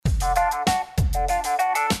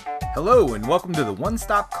Hello, and welcome to the One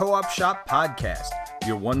Stop Co-op Shop podcast,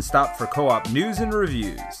 your one stop for co-op news and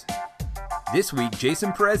reviews. This week,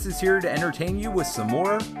 Jason Perez is here to entertain you with some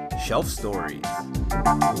more shelf stories.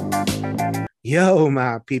 Yo,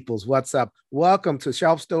 my peoples, what's up? Welcome to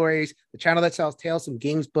Shelf Stories, the channel that sells tales from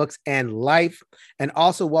games, books, and life. And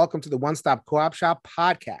also welcome to the One Stop Co-op Shop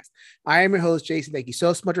podcast. I am your host, Jason. Thank you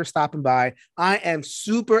so much for stopping by. I am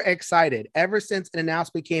super excited. Ever since an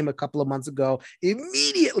announcement came a couple of months ago,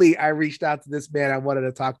 immediately I reached out to this man. I wanted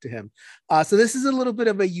to talk to him. So this is a little bit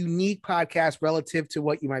of a unique podcast relative to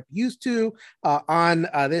what you might be used to on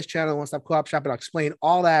this channel, One Stop Co-op Shop, and I'll explain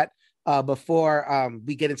all that before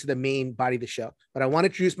we get into the main body of the show. But I want to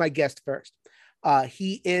introduce my guest first.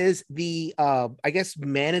 He is the, I guess,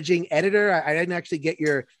 managing editor. I didn't actually get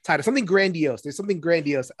your title. Something grandiose. There's something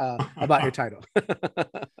grandiose about your title.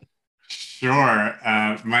 Sure.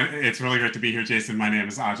 It's really great to be here, Jason. My name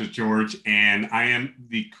is Aja George, and I am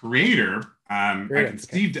the creator,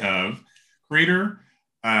 creator,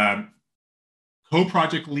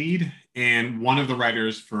 co-project lead, and one of the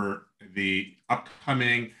writers for the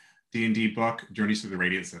upcoming D&D book, Journeys to the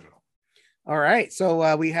Radiant Citadel. All right.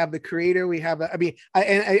 So we have the creator. We have,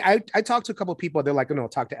 I talked to a couple of people. They're like, oh, no,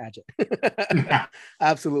 talk to Ajit.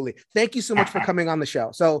 Absolutely. Thank you so much for coming on the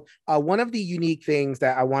show. So one of the unique things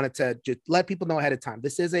that I wanted to just let people know ahead of time,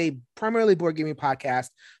 this is a primarily board gaming podcast.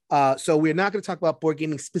 So we're not going to talk about board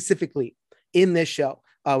gaming specifically in this show.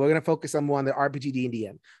 We're going to focus on more on the RPG D&D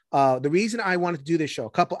end. The reason I wanted to do this show, a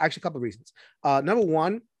couple of reasons. Number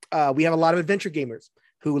one, we have a lot of adventure gamers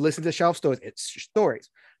who listen to Shelf Stories,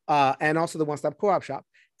 and also the One Stop Co-op Shop.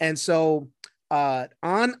 And so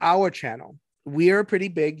on our channel, we are a pretty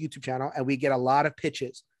big YouTube channel, and we get a lot of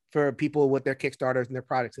pitches for people with their Kickstarters and their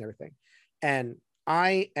products and everything. And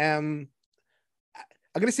I'm going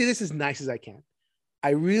to say this as nice as I can.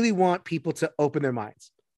 I really want people to open their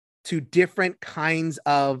minds to different kinds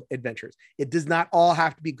of adventures. It does not all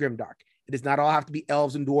have to be grimdark. It does not all have to be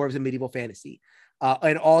elves and dwarves and medieval fantasy.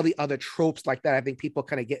 And all the other tropes like that. I think people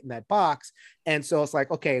kind of get in that box. And so it's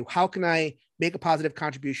like, okay, how can I make a positive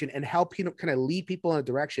contribution and help kind of lead people in a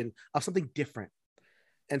direction of something different?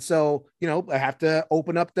 And so, I have to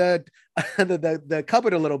open up the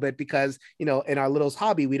cupboard a little bit because, in our little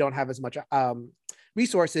hobby, we don't have as much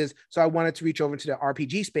resources. So I wanted to reach over to the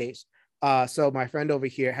RPG space. So my friend over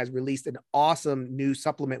here has released an awesome new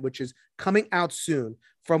supplement, which is coming out soon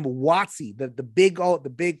from WotC,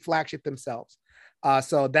 the big flagship themselves.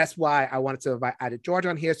 So that's why I wanted to invite Ajit George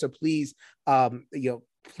on here. So please,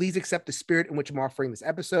 please accept the spirit in which I'm offering this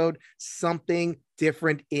episode, something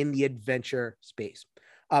different in the adventure space.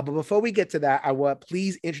 But before we get to that, I want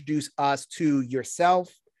please introduce us to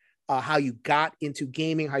yourself, how you got into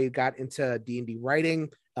gaming, how you got into D&D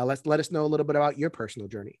writing. Let us know a little bit about your personal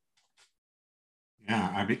journey.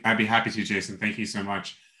 Yeah, I'd be happy to, Jason. Thank you so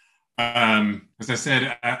much. As I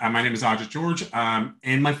said, my name is Ajit George,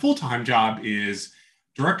 and my full-time job is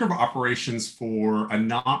Director of Operations for a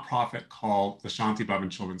nonprofit called the Shanti Bhavan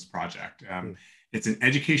Children's Project. It's an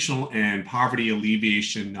educational and poverty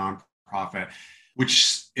alleviation nonprofit,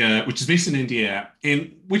 which is based in India,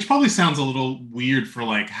 and which probably sounds a little weird for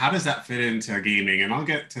like, how does that fit into gaming? And I'll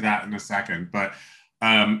get to that in a second, but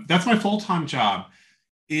that's my full-time job.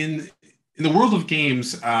 In the world of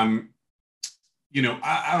games, I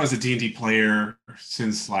was a D&D player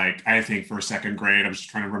since I think first, second grade. I'm just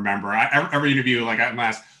trying to remember. Every interview, I'm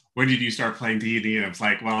asked, when did you start playing D&D? And it's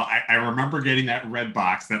like, well, I remember getting that red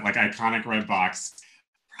box, that iconic red box,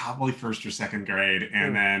 probably first or second grade.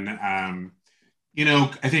 And then,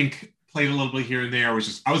 I think played a little bit here and there. I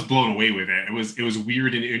was blown away with it. It was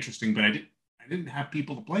weird and interesting, but I didn't have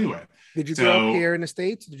people to play with. Did you grow up here in the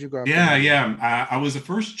States? Did you grow up? Yeah. I was the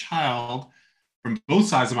first child from both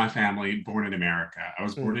sides of my family born in America. I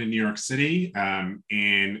was born in New York City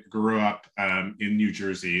and grew up in New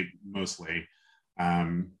Jersey mostly.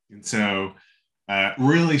 And so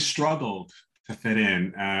really struggled to fit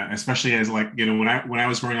in, especially as when I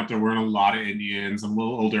was growing up, there weren't a lot of Indians. I'm a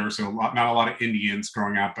little older, so not a lot of Indians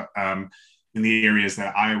growing up in the areas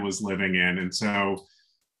that I was living in. And so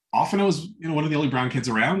often I was, one of the only brown kids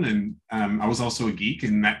around, and I was also a geek,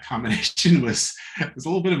 and that combination was a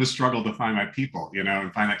little bit of a struggle to find my people,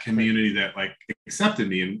 and find that community that accepted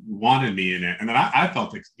me and wanted me in it, and that I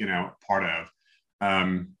felt, part of.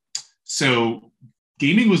 So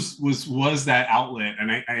gaming was that outlet,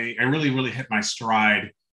 and I really, really hit my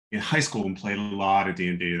stride in high school and played a lot of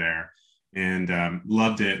D&D there, and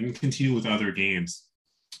loved it, and continued with other games.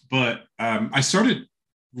 But I started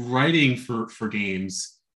writing for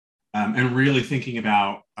games. And really thinking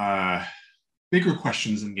about bigger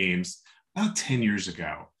questions in games about 10 years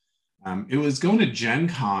ago. It was going to Gen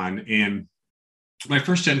Con, and my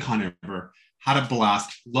first Gen Con ever. Had a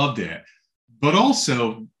blast, loved it, but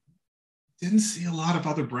also didn't see a lot of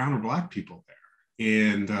other brown or black people there.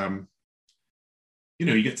 And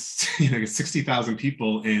you get 60,000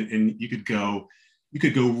 people, and you could go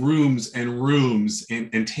rooms and rooms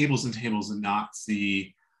and tables and tables and not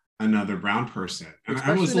see another brown person. And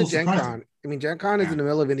especially I was a little surprised. I mean, Gen Con is in the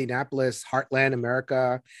middle of Indianapolis, Heartland,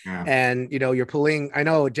 America. Yeah. And, you're pulling, I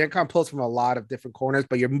know Gen Con pulls from a lot of different corners,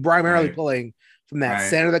 but you're primarily pulling from that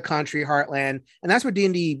center of the country, Heartland. And that's where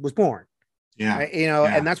D&D was born. Yeah. Right?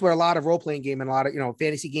 And that's where a lot of role-playing game and a lot of,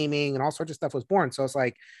 fantasy gaming and all sorts of stuff was born. So it's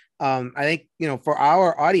like, I think, for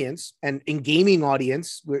our audience and in gaming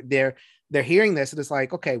audience, they're hearing this and it's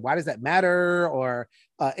like, okay, why does that matter? Or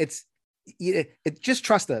it just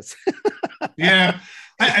trust us. Yeah.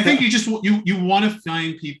 I think you want to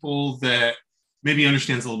find people that maybe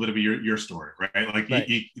understands a little bit of your story, right? Like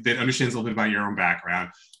that understands a little bit about your own background,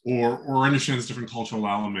 or understands different cultural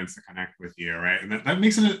elements that connect with you, right? And that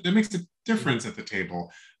makes a difference at the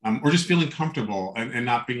table, or just feeling comfortable and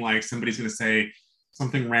not being like somebody's going to say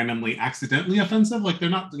something randomly accidentally offensive. Like they're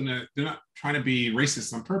not trying to be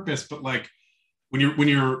racist on purpose, but like when you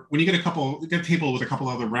get a table with a couple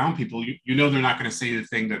other brown people, they're not going to say the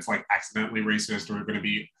thing that's like accidentally racist or going to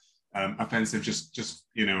be offensive just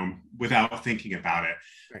without thinking about it.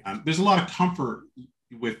 Right. There's a lot of comfort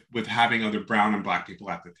with having other brown and black people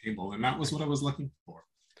at the table, and that was what I was looking for.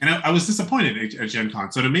 And I was disappointed at Gen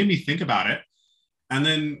Con, so it made me think about it, and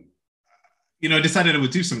then I decided I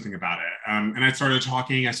would do something about it. And I started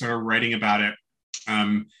writing about it.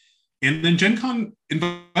 And then Gen Con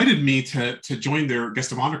invited me to join their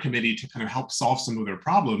guest of honor committee to kind of help solve some of their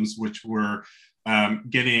problems, which were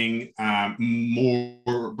getting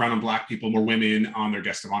more brown and black people, more women on their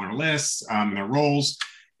guest of honor lists, and their roles.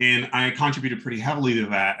 And I contributed pretty heavily to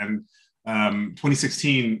that. And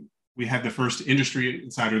 2016, we had the first Industry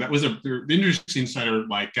Insider. That was the Industry Insider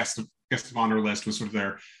like guest of honor list was sort of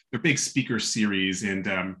their big speaker series.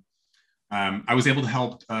 And I was able to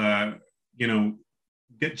help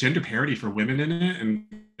get gender parity for women in it, and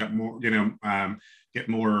get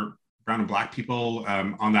more brown and black people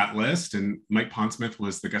on that list. And Mike Pondsmith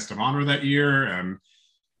was the guest of honor that year.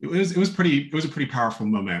 It was a pretty powerful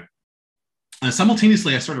moment.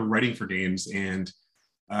 Simultaneously, I started writing for games, and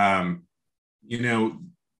that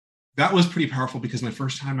was pretty powerful because my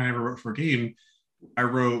first time I ever wrote for a game, I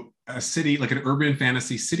wrote a city, like an urban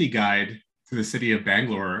fantasy city guide to the city of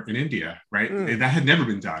Bangalore in India, right? And that had never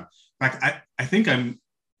been done. In fact, I think I'm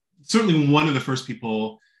certainly one of the first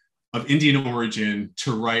people of Indian origin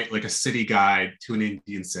to write like a city guide to an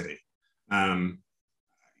Indian city.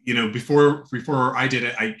 Before I did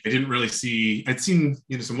it, I didn't really see, I'd seen,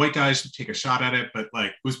 some white guys take a shot at it, but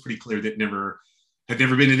like, it was pretty clear that had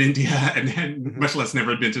never been in India, and much less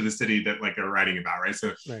never been to the city that like they're writing about. Right.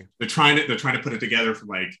 So they're trying to put it together from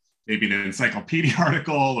like maybe an encyclopedia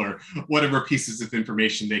article or whatever pieces of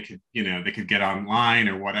information they could get online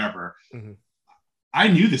or whatever. Mm-hmm. I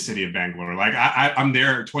knew the city of Bangalore. Like I'm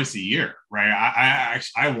there twice a year, right?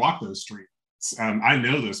 I walk those streets. I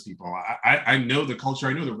know those people. I know the culture.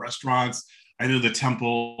 I know the restaurants. I know the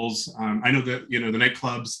temples. I know the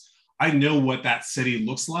nightclubs. I know what that city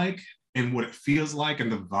looks like and what it feels like and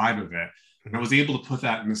the vibe of it. And I was able to put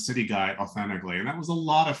that in the city guide authentically, and that was a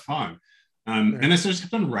lot of fun. And I just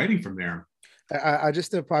kept on writing from there. I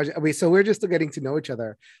just apologize. So we're just getting to know each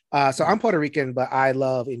other. So I'm Puerto Rican, but I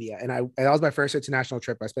love India, and that was my first international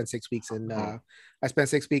trip. I spent 6 weeks in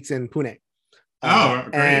Pune.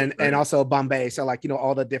 Great. And also Bombay. So like,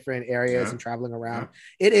 all the different areas and traveling around.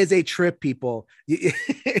 It is a trip, people.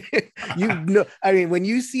 I mean, when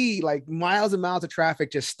you see like miles and miles of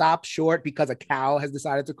traffic just stop short because a cow has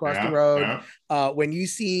decided to cross the road. When you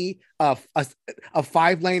see a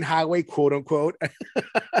 5-lane highway, quote unquote,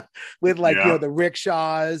 with like, the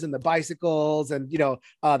rickshaws and the bicycles and,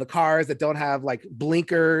 the cars that don't have like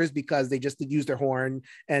blinkers because they just use their horn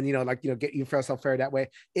and, get you for yourself fair that way.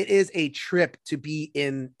 It is a trip to be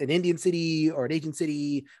in an Indian city or an Asian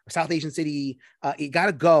city or South Asian city. You got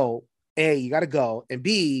to go. A, you got to go, and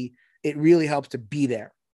B, it really helps to be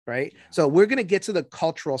there. Right. So we're going to get to the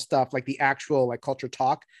cultural stuff, like the actual like culture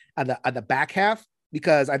talk at the back half,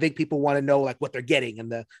 because I think people want to know like what they're getting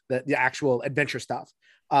and the actual adventure stuff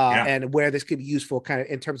and where this could be useful kind of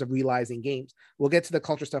in terms of realizing games. We'll get to the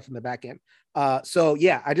culture stuff in the back end. So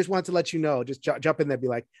yeah, I just wanted to let you know, just jump in there, be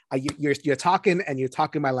like, you're talking and you're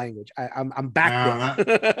talking my language. I'm back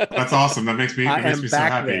there. That's awesome. That makes me so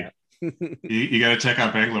happy. You got to check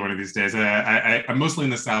out Bangalore one of these days. I'm mostly in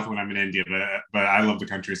the South when I'm in India, but I love the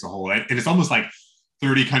country as a whole. And it's almost like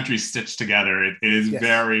 30 countries stitched together. It is Yes.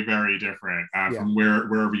 very, very different from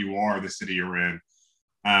wherever you are, the city you're in.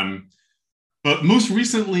 But most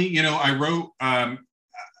recently, you know, I wrote,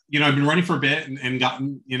 you know, I've been writing for a bit and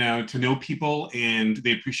gotten, you know, to know people, and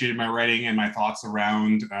they appreciated my writing and my thoughts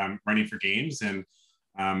around writing for games. And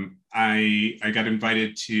I got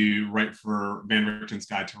invited to write for Van Richten's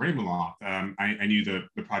Guide to Ravenloft. I knew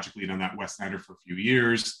the project lead on that, Wes Snyder, for a few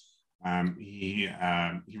years. He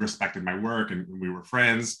respected my work, and we were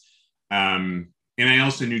friends. And I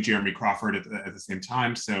also knew Jeremy Crawford at the same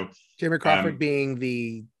time. So Jeremy Crawford being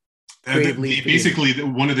the basically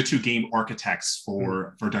one of the two game architects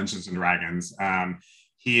for Dungeons and Dragons.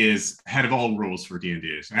 He is head of all rules for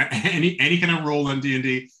D&D. So any kind of role in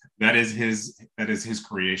D&D, that is his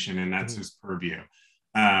creation, and that's his purview.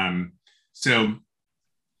 So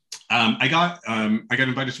I got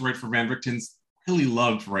invited to write for Van Richten's. Really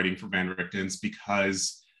loved writing for Van Richten's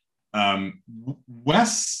because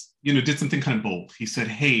Wes, you know, did something kind of bold. He said,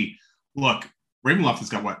 hey, look, Ravenloft has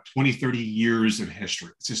got, what, 20, 30 years of history.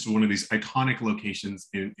 It's just one of these iconic locations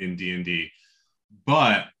in D&D.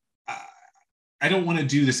 But I don't want to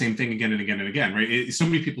do the same thing again and again and again, right? So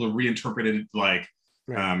many people have reinterpreted, like,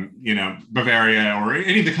 you know, Bavaria or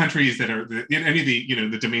any of the countries that are, any of the, you know,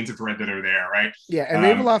 the domains of dread that are there, right? Yeah, and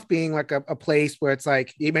Ravenloft being like a place where it's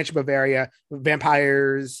like, you mentioned Bavaria,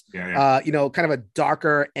 vampires, you know, kind of a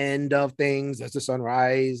darker end of things. There's the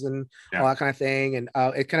sunrise and all that kind of thing. And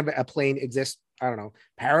it kind of a plane exists, I don't know,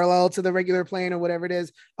 parallel to the regular plane or whatever it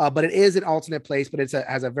is. But it is an alternate place, but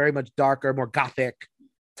has a very much darker, more gothic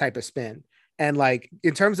type of spin. And like,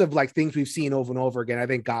 in terms of like things we've seen over and over again, I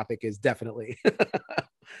think Gothic is definitely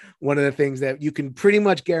one of the things that you can pretty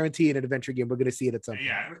much guarantee in an adventure game. We're going to see it at some point.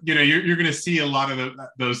 Yeah, you know, you're going to see a lot of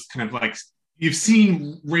those kind of, like, you've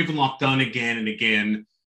seen Ravenloft done again and again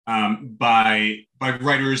by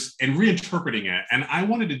writers and reinterpreting it. And I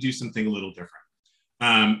wanted to do something a little different.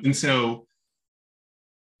 And so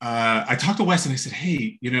I talked to Wes and I said,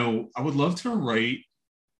 hey, you know, I would love to write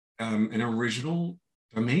an original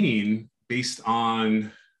domain based on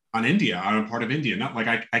India, on a part of India. Not like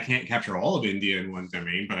I can't capture all of India in one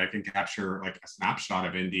domain, but I can capture like a snapshot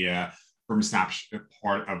of India from a snapshot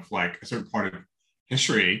part of like a certain part of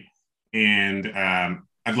history. And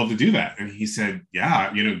I'd love to do that. And he said,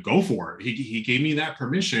 yeah, you know, go for it. He gave me that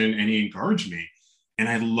permission and he encouraged me. And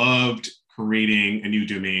I loved creating a new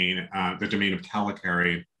domain, the domain of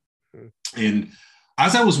Kalikari. And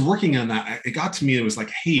as I was working on that, it got to me, it was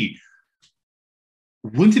like, hey,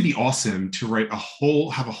 wouldn't it be awesome to have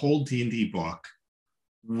a whole D&D book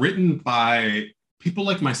written by people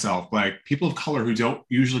like myself, like people of color who don't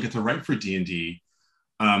usually get to write for D&D,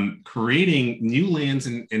 creating new lands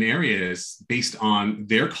and areas based on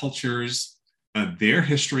their cultures, their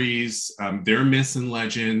histories, their myths and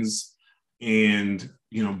legends, and,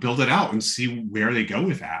 you know, build it out and see where they go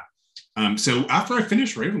with that. So after I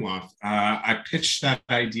finished Ravenloft, I pitched that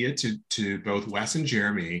idea to both Wes and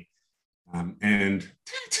Jeremy. And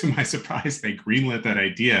to my surprise, they greenlit that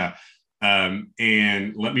idea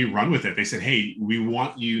and let me run with it. They said, hey, we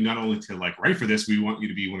want you not only to like write for this, we want you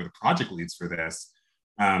to be one of the project leads for this,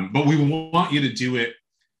 but we want you to do it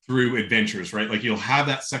through adventures, right? Like you'll have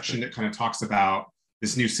that section that kind of talks about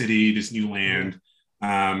this new city, this new land,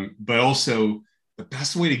 but also the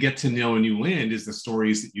best way to get to know a new land is the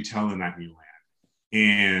stories that you tell in that new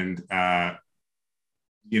land. And,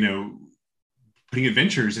 you know, putting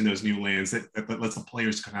adventures in those new lands that lets the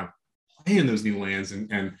players kind of play in those new lands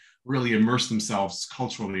and really immerse themselves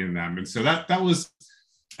culturally in them. And so that was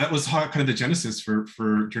how kind of the genesis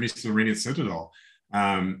for Journeys to the Radiant Citadel.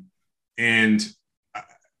 And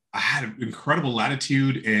I had incredible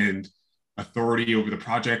latitude and authority over the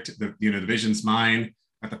project. The vision's mine.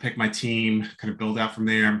 I got to pick my team, kind of build out from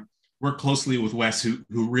there. Work closely with Wes, who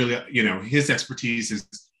really, you know, his expertise is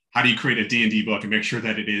how do you create a D&D book and make sure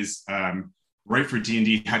that it is right for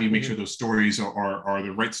D&D? How do you make sure those stories are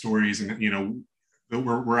the right stories? And, you know,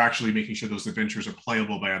 we're actually making sure those adventures are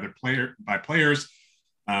playable by players.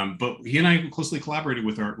 But he and I closely collaborated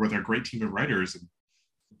with our great team of writers and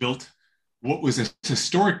built what was a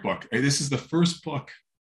historic book. This is the first book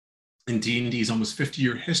in D&D's almost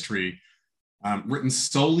 50-year history written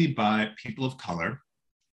solely by people of color.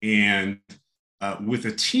 And with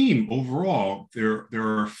a team overall, there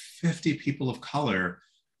are 50 people of color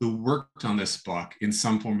who worked on this book in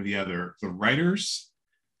some form or the other. The writers,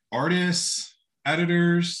 artists,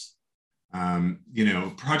 editors, you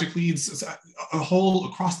know, project leads, a whole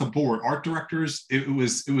across the board, art directors. It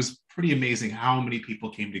was pretty amazing how many people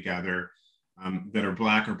came together that are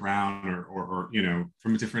Black or brown or you know,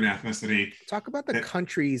 from a different ethnicity. Talk about the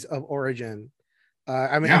countries of origin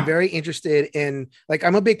I'm very interested in, like,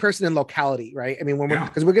 I'm a big person in locality, right? I mean,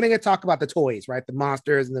 because we're going to talk about the toys, right? The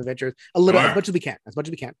monsters and the adventures as much as we can,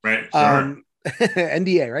 Right. Sure.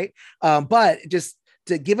 NDA, right? But just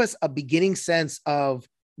to give us a beginning sense of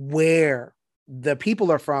where the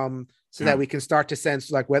people are from, so that we can start to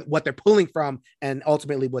sense like what they're pulling from and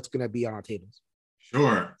ultimately what's going to be on our tables.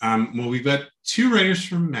 Sure. Well, we've got two writers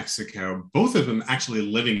from Mexico, both of them actually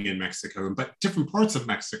living in Mexico, but different parts of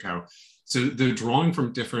Mexico. So they're drawing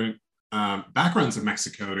from different backgrounds of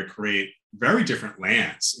Mexico to create very different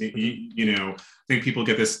lands. I think people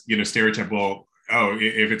get this, stereotype, well,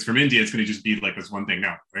 if it's from India, it's going to just be like this one thing.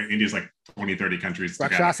 No, right? India's like 20, 30 countries.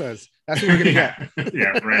 Rakshasas. That's what we're going to get.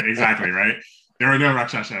 Yeah, right. Exactly. Right. There are no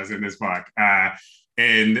Rakshasas in this book.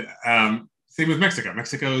 Same with Mexico.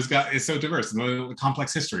 Mexico is so diverse and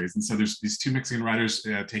complex histories. And so there's these two Mexican writers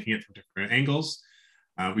taking it from different angles.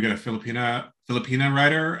 We got a Filipina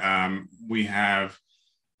writer. We have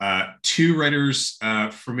two writers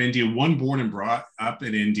from India, one born and brought up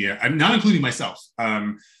in India. I'm not including myself.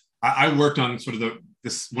 I worked on sort of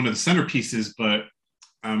one of the centerpieces, but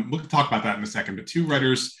we'll talk about that in a second. But two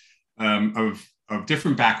writers of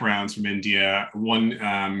different backgrounds from India,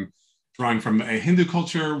 one drawing from a Hindu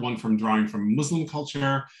culture, one drawing from Muslim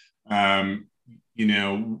culture. We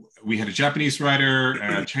had a Japanese writer,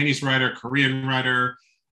 a Chinese writer, Korean writer,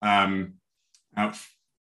 a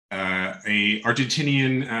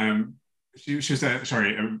Argentinian. She was I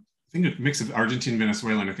think a mix of Argentine and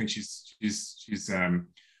Venezuelan. I think she's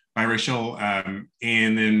biracial.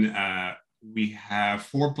 And then we have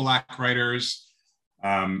 4 Black writers.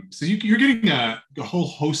 So you're getting a whole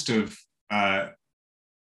host of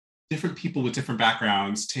different people with different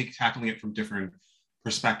backgrounds tackling it from different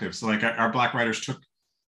perspectives. So like our Black writers took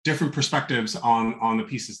different perspectives on the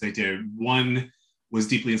pieces they did. One was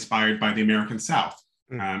deeply inspired by the American South,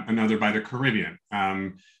 another by the Caribbean,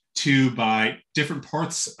 2 by different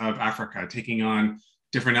parts of Africa, taking on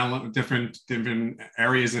different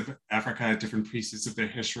areas of Africa, different pieces of their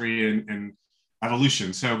history and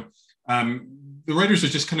evolution. So the writers are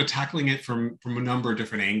just kind of tackling it from a number of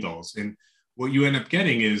different angles. And what you end up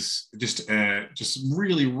getting is just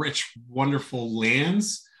really rich, wonderful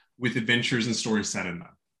lands with adventures and stories set in them.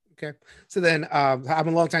 Okay. So then I'm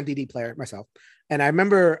a longtime D&D player myself. And I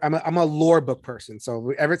remember I'm a lore book person.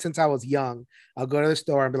 So ever since I was young, I'll go to the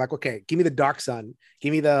store and be like, okay, give me the Dark Sun,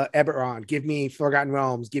 give me the Eberron, give me Forgotten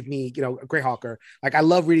Realms, give me, Greyhawker. Like, I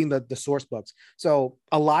love reading the source books. So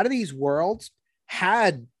a lot of these worlds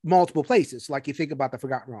had multiple places. Like, you think about the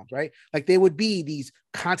Forgotten Realms, right? Like, they would be these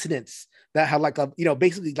continents that had like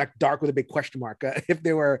basically like dark with a big question mark if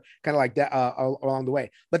they were kind of like that along the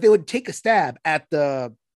way. But they would take a stab at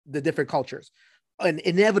the different cultures. And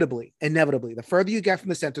inevitably, the further you get from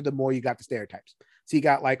the center, the more you got the stereotypes. So you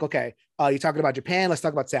got like, okay, you're talking about Japan, let's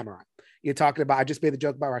talk about samurai. You're talking about, I just made the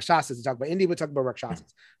joke about Rakshasas. You talk about India, we're talking about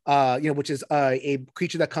Rakshasas, which is a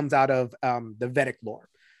creature that comes out of the Vedic lore.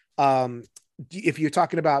 If you're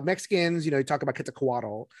talking about Mexicans, you talk about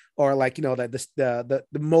Quetzalcoatl, or like, the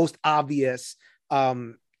most obvious,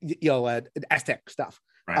 Aztec stuff.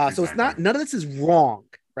 Right, so exactly. It's not, none of this is wrong,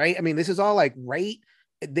 right? I mean, this is all like, right.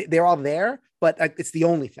 They're all there, but it's the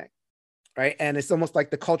only thing, right? And it's almost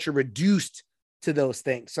like the culture reduced to those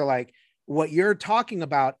things. So like what you're talking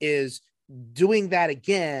about is doing that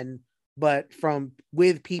again, but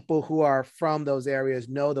with people who are from those areas,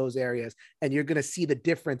 know those areas, and you're going to see the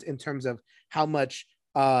difference in terms of how much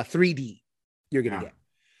 3D you're going to get.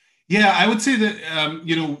 Yeah, I would say that,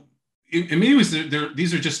 in many ways,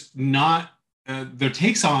 these are just not, their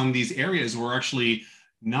takes on these areas were actually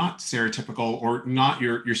not stereotypical or not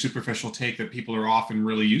your superficial take that people are often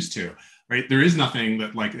really used to, right? There is nothing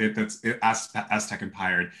that like that's Aztec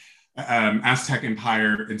Empire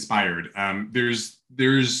inspired. There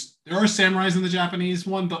are samurais in the Japanese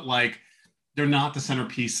one, but like they're not the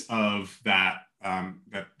centerpiece of that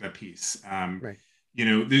piece. Right.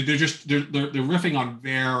 They're riffing on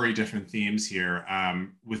very different themes here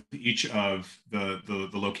with each of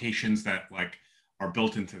the locations that like are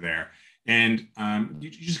built into there. And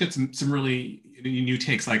you just get some really new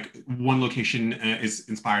takes. Like one location is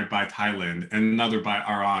inspired by Thailand and another by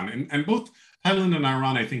Iran. And both Thailand and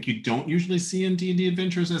Iran, I think you don't usually see in D&D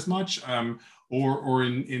adventures as much or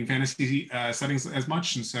in fantasy settings as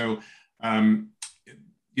much. And so,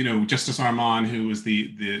 Justice Arman, who was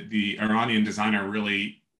the Iranian designer,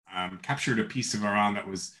 really captured a piece of Iran that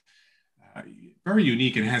was very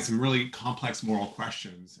unique and has some really complex moral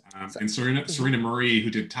questions. And Serena Marie, who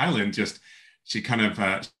did Thailand, she kind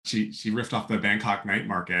of she riffed off the Bangkok night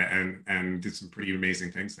market and did some pretty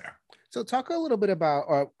amazing things there. So talk a little bit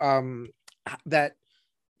about that.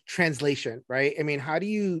 translation, right? I mean, how do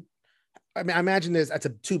you, I mean, I imagine that's a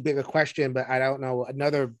too big a question, but I don't know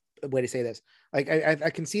another way to say this. Like I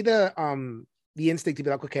can see the instinct to be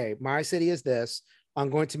like, okay, my city is this, I'm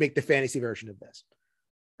going to make the fantasy version of this,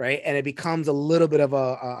 right? And it becomes a little bit of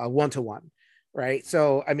a one-to-one, right?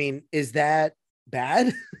 So I mean, is that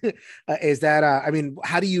bad? Is that I mean,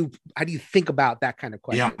 how do you think about that kind of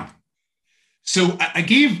question? Yeah. So I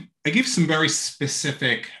gave some very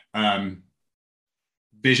specific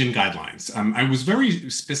vision guidelines. I was very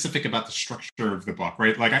specific about the structure of the book,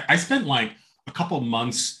 right? Like I spent like a couple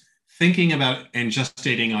months thinking about and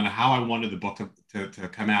gestating on how I wanted the book to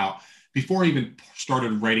come out before I even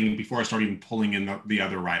started writing, before I started even pulling in the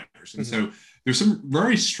other writers. And so there's some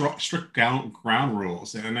very strict ground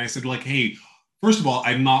rules. And I said like, hey, first of all,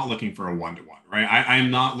 I'm not looking for a one-to-one, right?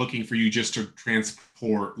 I'm not looking for you just to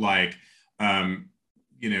transport like,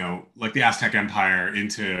 like the Aztec Empire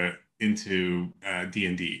into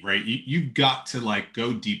D&D, right? You've got to like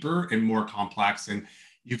go deeper and more complex, and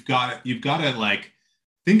you've got to like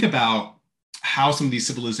think about how some of these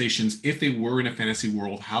civilizations, if they were in a fantasy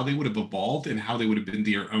world, how they would have evolved and how they would have been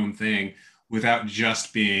their own thing without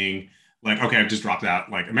just being like, okay, I've just dropped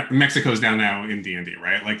out. Like Mexico's down now in D&D,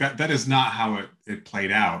 right? Like that is not how it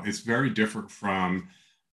played out. It's very different from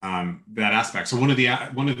that aspect. So one of the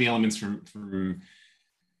elements from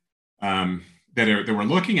that we're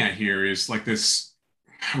looking at here is like this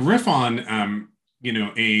riff on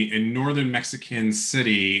a northern Mexican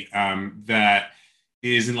city that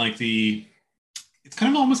is in like it's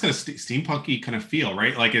kind of almost got a steampunky kind of feel,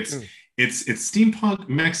 right? Like it's steampunk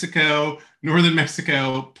Mexico, northern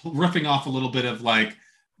Mexico, riffing off a little bit of like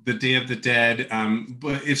the Day of the Dead,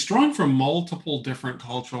 but it's drawn from multiple different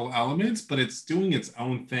cultural elements, but it's doing its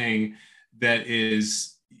own thing that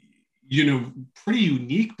is, pretty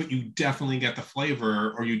unique, but you definitely get the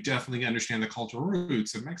flavor, or you definitely understand the cultural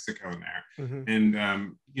roots of Mexico in there.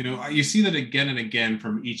 And, you see that again and again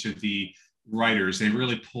from each of the writers. They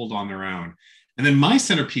really pulled on their own. And then my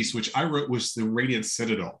centerpiece, which I wrote, was the Radiant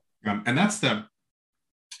Citadel. And that's the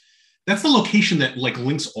location that like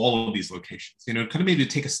links all of these locations. Kind of maybe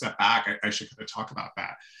to take a step back, I should kind of talk about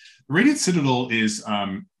that. The Radiant Citadel is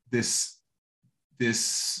this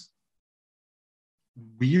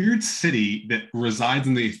weird city that resides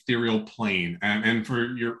in the ethereal plane. And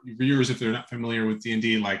for your viewers, if they're not familiar with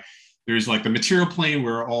D&D, like there's like the material plane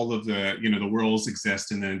where all of the, the worlds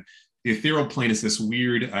exist. And then the ethereal plane is this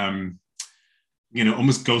weird,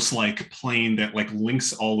 almost ghost-like plane that like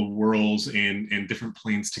links all the worlds and different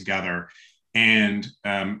planes together. And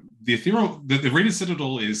the Radiant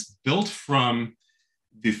Citadel is built from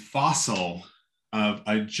the fossil of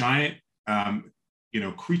a giant,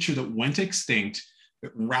 creature that went extinct,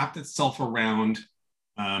 that wrapped itself around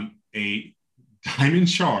a diamond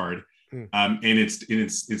shard. And in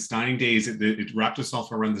its dying days, it wrapped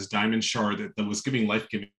itself around this diamond shard that was giving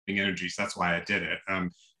life-giving energy. So that's why I did it.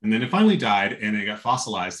 And then it finally died, and it got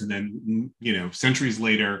fossilized. And then, centuries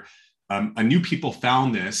later, a new people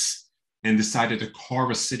found this and decided to carve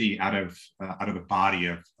a city out of the body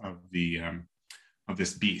of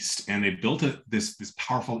this beast. And they built this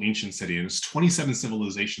powerful ancient city. And it's 27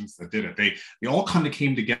 civilizations that did it. They all kind of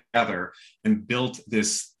came together and built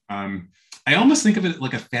this. I almost think of it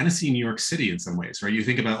like a fantasy New York City in some ways, right? You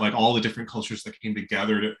think about like all the different cultures that came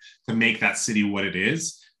together to make that city what it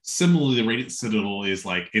is. Similarly, the Radiant Citadel is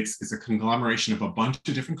like, it's a conglomeration of a bunch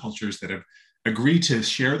of different cultures that have agreed to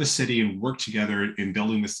share the city and work together in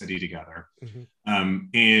building the city together.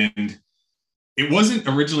 And it wasn't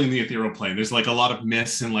originally in the ethereal plane. There's like a lot of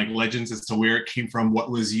myths and like legends as to where it came from, what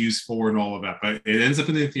was used for, and all of that. But it ends up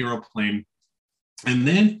in the ethereal plane. And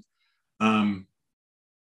then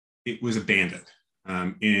it was abandoned.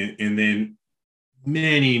 And then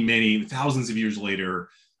many thousands of years later,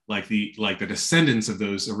 like the descendants of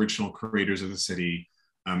those original creators of the city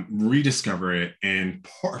rediscover it, and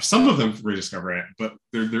some of them rediscover it, but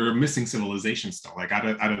there are missing civilizations still. Like out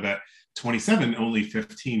of that 27, only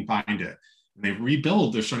 15 find it. And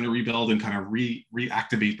they're starting to rebuild and kind of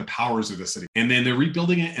reactivate the powers of the city. And then they're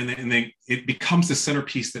rebuilding it, and then it becomes the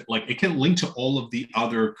centerpiece that like it can link to all of the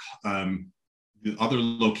other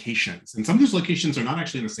locations. And some of those locations are not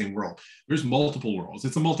actually in the same world. There's multiple worlds.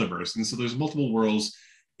 It's a multiverse. And so there's multiple worlds,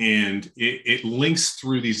 and it links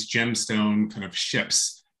through these gemstone kind of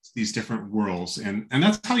ships, these different worlds. And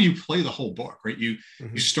that's how you play the whole book, right? You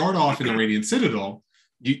start off in the Radiant Citadel,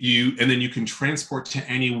 and then you can transport to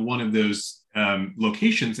any one of those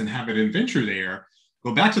locations and have an adventure there,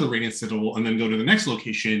 go back to the Radiant Citadel, and then go to the next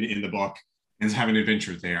location in the book and have an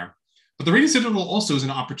adventure there. But the Radiant Citadel also is an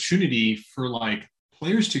opportunity for like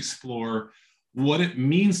players to explore what it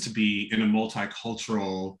means to be in a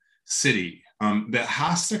multicultural city that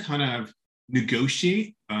has to kind of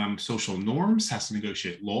negotiate social norms, has to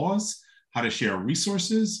negotiate laws, how to share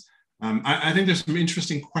resources. I think there's some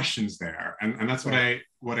interesting questions there, and that's what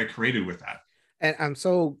I created with that. And I'm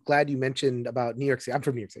so glad you mentioned about New York City. I'm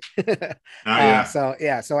from New York City.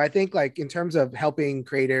 Yeah. So I think like in terms of helping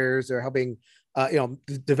creators or helping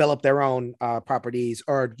develop their own properties,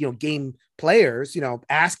 or game players,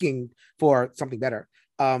 asking for something better.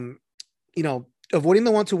 Avoiding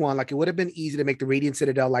the one-to-one, like it would have been easy to make the Radiant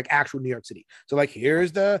Citadel like actual New York City. So like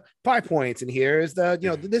here's the Pi Points and here's the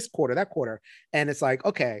this quarter, that quarter, and it's like,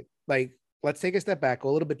 okay, like let's take a step back, go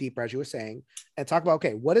a little bit deeper, as you were saying, and talk about,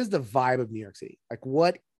 okay, what is the vibe of New York City? Like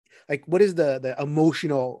what is the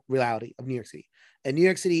emotional reality of New York City? And New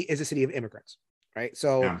York City is a city of immigrants, right?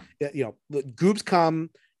 So, the groups come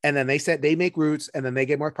and then they make roots and then they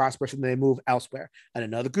get more prosperous and they move elsewhere. And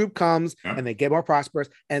another group comes and they get more prosperous.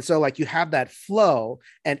 And so like you have that flow,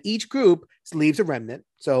 and each group leaves a remnant.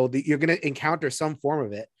 So you're going to encounter some form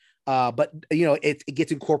of it. But it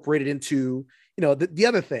gets incorporated into, the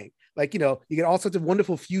other thing. Like, you get all sorts of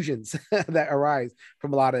wonderful fusions that arise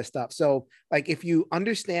from a lot of stuff. So like, if you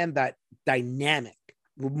understand that dynamic,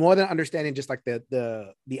 more than understanding just like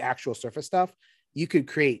the actual surface stuff, you could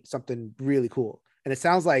create something really cool. And it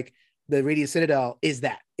sounds like the Radiant Citadel is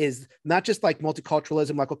not just like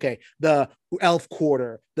multiculturalism, like, okay, the elf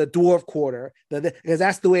quarter, the dwarf quarter, because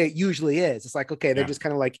that's the way it usually is. It's like, okay, they're just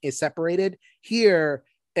kind of like is separated here.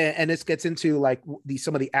 And this gets into like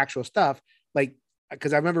some of the actual stuff, like,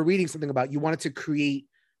 because I remember reading something about you wanted to create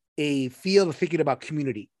a field of thinking about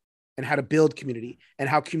community and how to build community and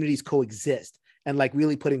how communities coexist, and like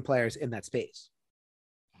really putting players in that space.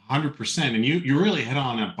 100%. And you really hit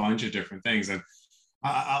on a bunch of different things. And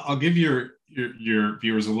I'll give your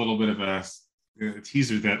viewers a little bit of a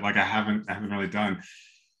teaser that like I haven't really done.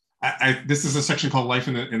 This is a section called Life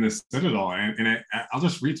in the Citadel, and I'll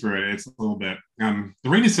just read through it. It's a little bit. The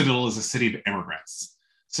Radiant Citadel is a city of immigrants.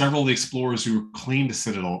 Several of the explorers who claimed the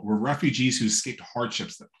Citadel were refugees who escaped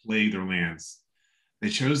hardships that plagued their lands. They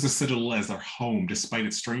chose the Citadel as their home, despite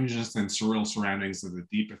its strangeness and surreal surroundings of the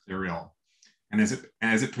deep ethereal, and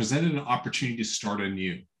as it presented an opportunity to start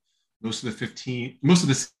anew. Most of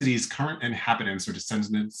the city's current inhabitants are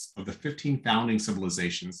descendants of the 15 founding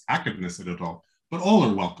civilizations active in the Citadel, but all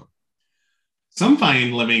are welcome. Some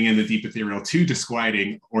find living in the deep ethereal too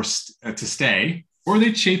disquieting or to stay, or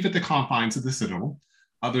they chafe at the confines of the Citadel.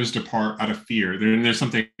 Others depart out of fear. There's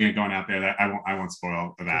something going out there that I won't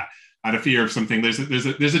spoil that. Out of fear of something, there's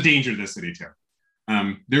a danger to the city too.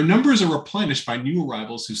 Their numbers are replenished by new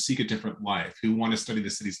arrivals who seek a different life, who want to study the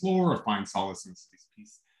city's lore or find solace in the city's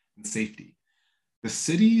peace and safety. The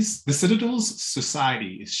Citadel's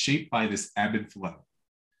society is shaped by this ebb and flow.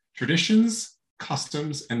 Traditions,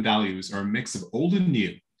 customs, and values are a mix of old and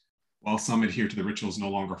new. While some adhere to the rituals no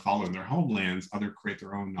longer followed in their homelands, others create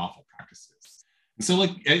their own novel practices. And so,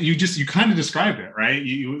 like you kind of described it, right?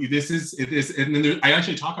 And then I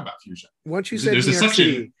actually talk about fusion. Once you said New York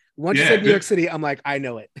City, once you said New York City, I'm like, I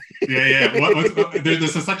know it.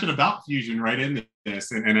 There's a section about fusion right in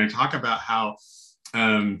this, and I talk about how,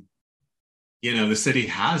 the city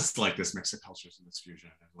has like this mix of cultures and this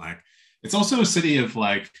fusion, and like it's also a city of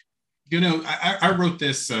like, I wrote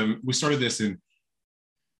this. We started this in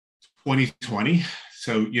 2020.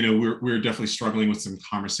 So, we're definitely struggling with some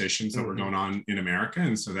conversations that were going on in America.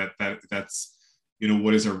 And so that's,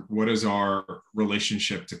 what is our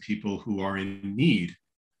relationship to people who are in need,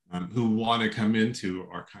 who want to come into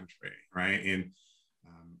our country, right? And,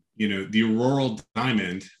 the auroral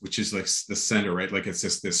diamond, which is like the center, right? Like it's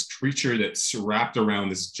just this creature that's wrapped around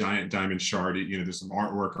this giant diamond shard. There's some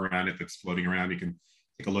artwork around it that's floating around. You can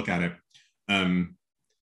take a look at it. And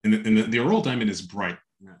the auroral diamond is bright.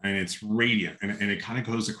 And it's radiant, and it kind of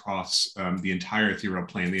goes across the entire ethereal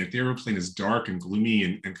plane. The ethereal plane is dark and gloomy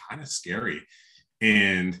and kind of scary.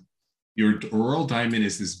 And your auroral diamond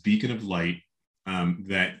is this beacon of light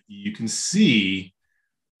that you can see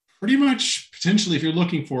pretty much potentially if you're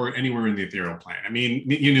looking for it anywhere in the ethereal plane. I mean,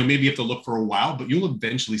 maybe you have to look for a while, but you'll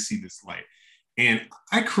eventually see this light. And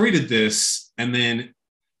I created this, and then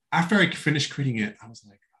after I finished creating it, I was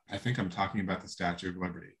like, I think I'm talking about the Statue of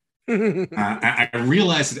Liberty. I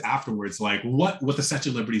realized it afterwards, like what the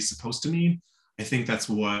Statue of Liberty is supposed to mean. I think that's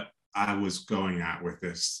what I was going at with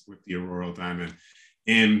the auroral diamond.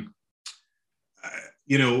 And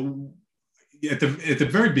at the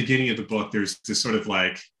very beginning of the book, there's this sort of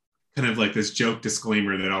like kind of like this joke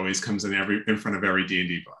disclaimer that always comes in front of every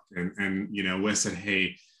D&D book. And Wes said,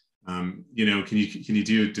 hey, Can you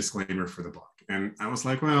do a disclaimer for the book? And I was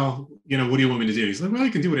like, well, what do you want me to do? He's like, well,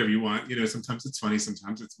 you can do whatever you want. Sometimes it's funny,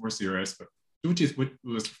 sometimes it's more serious, but do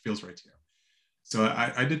what feels right to you. So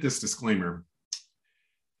I did this disclaimer.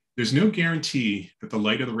 There's no guarantee that the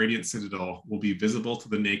light of the radiant citadel will be visible to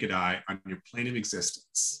the naked eye on your plane of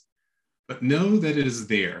existence, but know that it is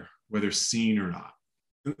there, whether seen or not.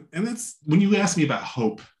 And that's when you ask me about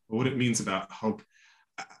hope, or what it means about hope.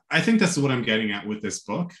 I think that's what I'm getting at with this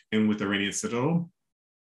book and with the Radiant Citadel.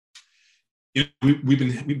 We've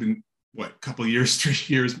been what, several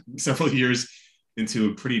years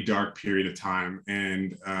into a pretty dark period of time,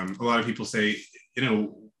 and a lot of people say,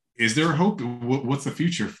 is there hope? What's the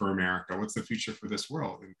future for America? What's the future for this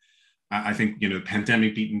world? And I think the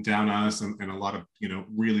pandemic beating down on us, and a lot of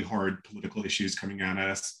really hard political issues coming at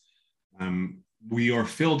us. We are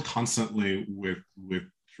filled constantly with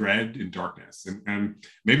dread and darkness, and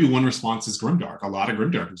maybe one response is grimdark. A lot of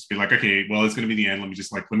grimdark. Just be like, okay, well, it's going to be the end. Let me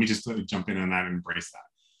just jump in on that and embrace that.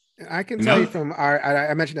 I can tell you from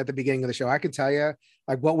I mentioned at the beginning of the show, I can tell you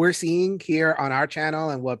like what we're seeing here on our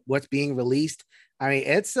channel and what's being released. I mean,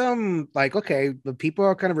 it's okay, the people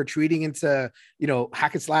are kind of retreating into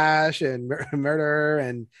hack and slash and murder,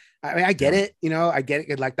 and I mean, I get it. I get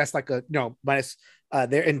it. Like that's like minus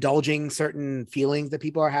they're indulging certain feelings that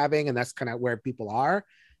people are having, and that's kind of where people are.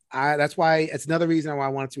 That's why it's another reason why I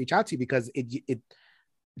wanted to reach out to you, because it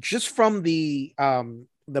just from the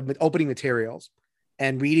opening materials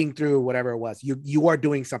and reading through whatever it was, you are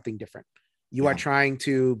doing something different. You are trying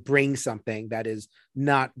to bring something that is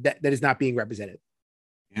not being represented.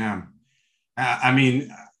 Yeah. I mean,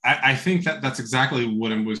 I think that's exactly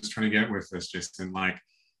what I was trying to get with this, Jason. Like,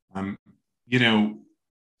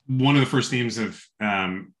 one of the first themes of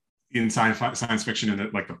in science fiction and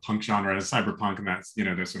the punk genre is cyberpunk, and that's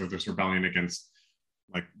there's sort of this rebellion against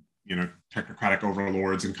technocratic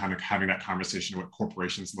overlords and kind of having that conversation of what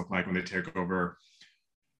corporations look like when they take over.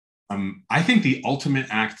 I think the ultimate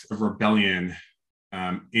act of rebellion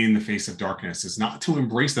in the face of darkness is not to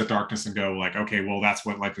embrace that darkness and go like, okay, well, that's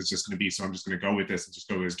what life is just going to be, so I'm just going to go with this and just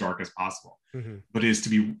go as dark as possible. Mm-hmm. But is to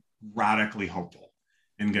be radically hopeful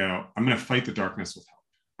and go, I'm going to fight the darkness with hope.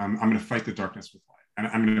 I'm going to fight the darkness with light. And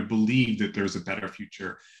I'm going to believe that there's a better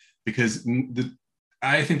future, because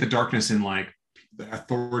I think the darkness in like the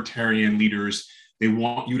authoritarian leaders, they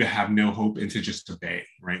want you to have no hope and to just obey,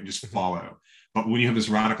 right? And just follow. But when you have this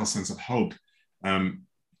radical sense of hope,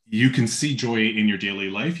 you can see joy in your daily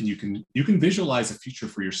life, and you can visualize a future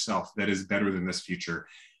for yourself that is better than this future.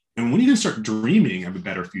 And when you can start dreaming of a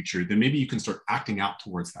better future, then maybe you can start acting out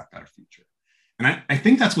towards that better future. And I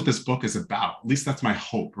think that's what this book is about. At least that's my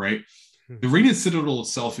hope, right? The Radiant Citadel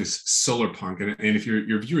itself is solar punk. And if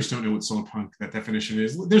your viewers don't know what solar punk, that definition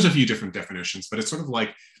is, there's a few different definitions, but it's sort of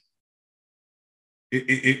like,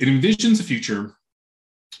 it envisions a future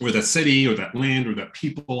where that city or that land or that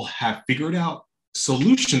people have figured out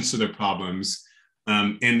solutions to their problems,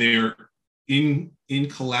 and they're in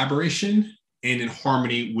collaboration and in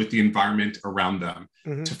harmony with the environment around them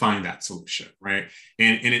to find that solution, right?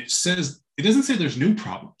 And it says, it doesn't say there's new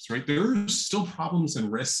problems, right? There are still problems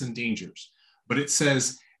and risks and dangers, but it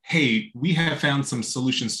says, hey, we have found some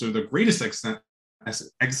solutions to the greatest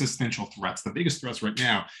existential threats, the biggest threats right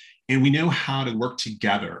now, and we know how to work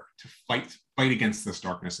together to fight against this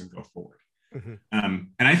darkness and go forward. Mm-hmm.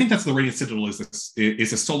 And I think that's the Radiant Citadel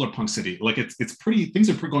is a solar punk city. Like it's pretty, things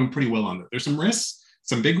are going pretty well on there. There's some risks,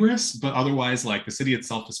 some big risks, but otherwise, like the city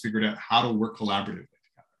itself has figured out how to work collaboratively together.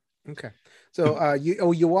 Okay. So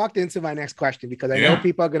you walked into my next question, because I know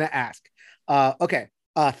people are going to ask.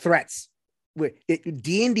 Threats.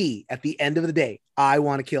 D&D, at the end of the day, I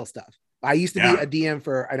want to kill stuff. I used to be a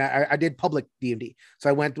DM and I did public DMD. So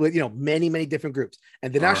I went with, many, many different groups,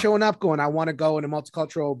 and they're not showing up going, I want to go in a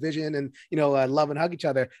multicultural vision and, love and hug each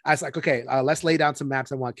other. I was like, okay, let's lay down some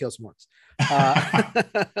maps. I want to kill some orcs.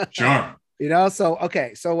 Sure.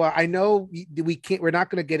 So I know we're not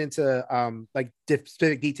going to get into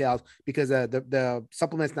specific details, because the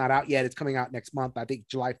supplement's not out yet. It's coming out next month. I think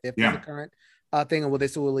July 5th is the current thing, and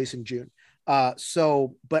this will release in June. But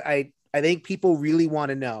I think people really want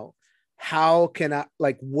to know, how can I,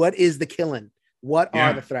 what is the killing? What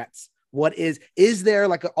are the threats? What is there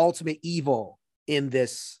like an ultimate evil in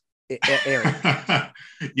this area?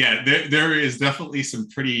 There is definitely some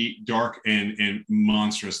pretty dark and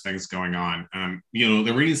monstrous things going on.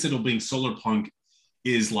 The Radiant Citadel being solar punk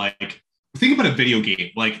is like, think about a video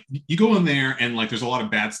game. Like you go in there and like there's a lot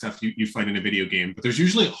of bad stuff you fight in a video game, but there's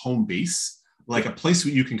usually a home base, like a place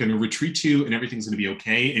where you can kind of retreat to and everything's going to be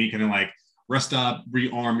okay, and you can like rest up,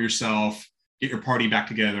 rearm yourself, get your party back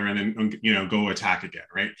together, and then, you know, go attack again,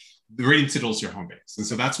 right? The Radiant Citadel is your home base. And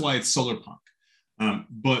so that's why it's Solar Punk.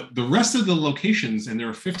 But the rest of the locations, and there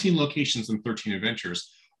are 15 locations and 13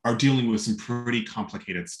 adventures, are dealing with some pretty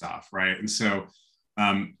complicated stuff, right? And so,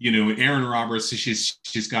 you know, Erin Roberts,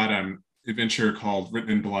 she's got an adventure called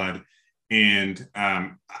Written in Blood, and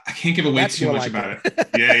I can't give away too much about it.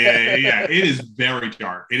 Yeah. It is very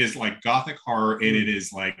dark. It is like gothic horror, and it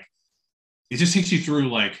is like, it just takes you through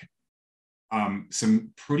like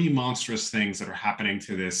some pretty monstrous things that are happening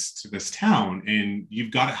to this town, and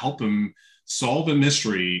you've got to help them solve a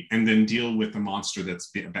mystery and then deal with the monster that's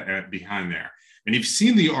behind there. And you've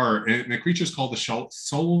seen the art, and the creature is called the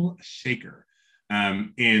Soul Shaker,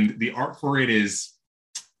 and the art for it is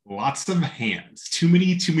lots of hands, too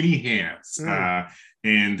many hands,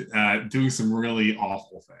 and doing some really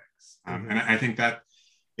awful things. And I think that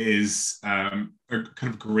is a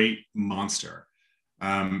kind of great monster.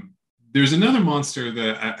 There's another monster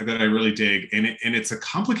that I really dig, and it's a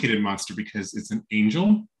complicated monster because it's an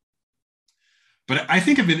angel. But I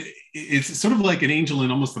think of it, it's sort of like an angel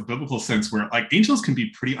in almost the biblical sense, where like angels can be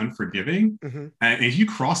pretty unforgiving, and if you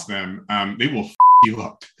cross them, they will you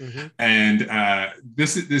up. And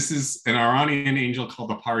this is an Iranian angel called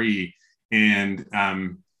the Pari, and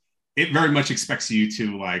it very much expects you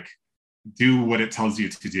to like do what it tells you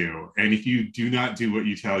to do. And if you do not do what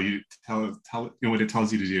what it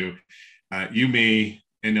tells you to do, you may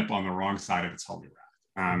end up on the wrong side of its holy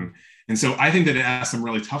wrath. And so I think that it asks some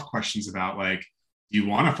really tough questions about like, do you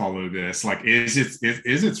want to follow this? Like, is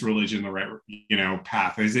its religion the right, you know,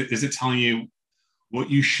 path? Is it telling you what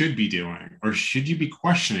you should be doing, or should you be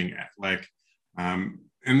questioning it? Like, and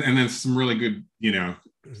then some really good, you know,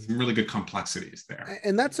 some really good complexities there.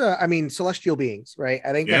 And that's I mean, celestial beings, right?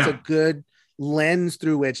 I think that's a good lens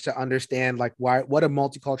through which to understand like what a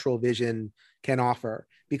multicultural vision can offer,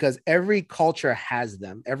 because every culture has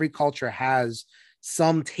them. Every culture has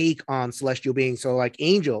some take on celestial beings. So like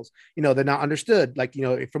angels, you know, they're not understood. Like, you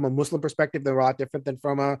know, from a Muslim perspective, they're a lot different than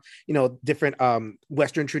from a, you know, different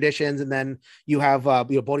Western traditions. And then you have,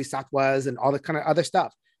 you know, bodhisattvas and all the kind of other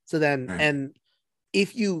stuff. So then, and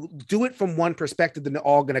if you do it from one perspective, then they're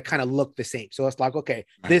all going to kind of look the same. So it's like, okay,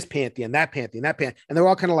 this pantheon, that pantheon, that pantheon. And they're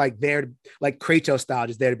all kind of like there, like Kratos style,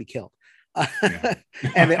 just there to be killed.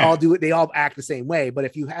 And they all do it. They all act the same way. But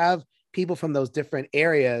if you have people from those different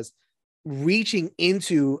areas reaching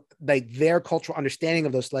into like their cultural understanding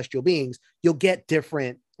of those celestial beings, you'll get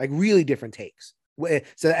different, like really different takes.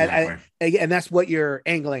 So and that's what you're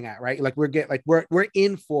angling at, right? Like we're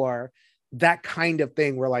in for that kind of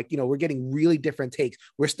thing where like, you know, we're getting really different takes.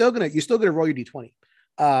 You're still gonna roll your D20.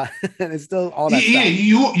 And it's still all that stuff.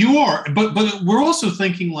 You are, but we're also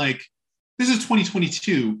thinking like, this is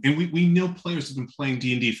 2022, and we know players have been playing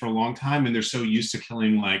D&D for a long time, and they're so used to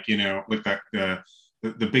killing like, you know, like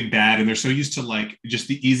the big bad, and they're so used to like just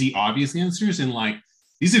the easy obvious answers, and like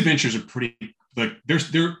these adventures are pretty like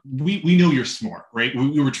we know you're smart, right?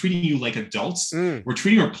 We were treating you like adults. We're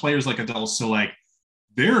treating our players like adults, so like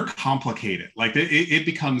they're complicated. Like it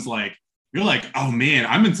becomes like you're like, oh man,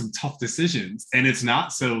 I'm in some tough decisions, and it's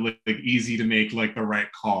not so like easy to make like the right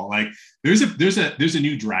call. Like there's a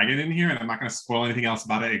new dragon in here, and I'm not going to spoil anything else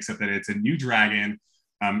about it except that it's a new dragon.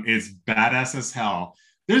 It's badass as hell.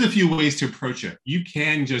 There's a few ways to approach it. You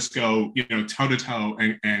can just go, you know, toe to toe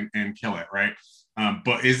and kill it, right?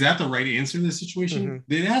 But is that the right answer in this situation?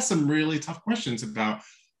 It has some really tough questions about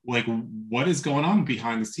like what is going on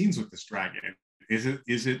behind the scenes with this dragon. Is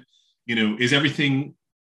it, you know, is everything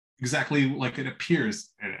exactly like it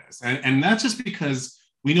appears it is? And that's just because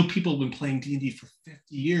we know people have been playing D&D for 50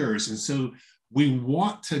 years, and so we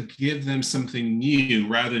want to give them something new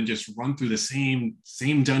rather than just run through the same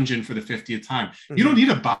dungeon for the 50th time. You don't need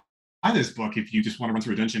to buy this book if you just want to run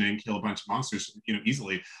through a dungeon and kill a bunch of monsters, you know,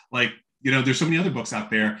 easily. Like, you know, there's so many other books out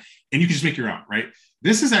there, and you can just make your own, right?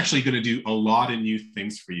 This is actually going to do a lot of new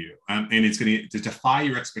things for you, and it's going to defy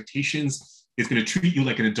your expectations. It's going to treat you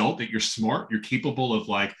like an adult, that you're smart, you're capable of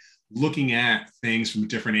like looking at things from a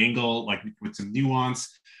different angle, like with some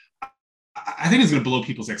nuance. I think it's going to blow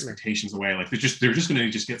people's expectations away. Like they're just going to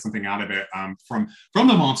just get something out of it from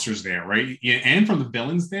the monsters there, right? Yeah, and from the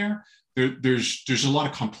villains there. There's a lot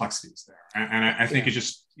of complexities there, and I think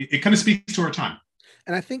it kind of speaks to our time.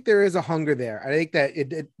 And I think there is a hunger there. I think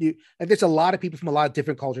that there's a lot of people from a lot of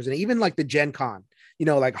different cultures, and even like the Gen Con, you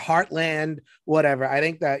know, like Heartland, whatever. I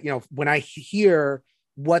think that, you know, when I hear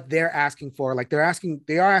what they're asking for, like they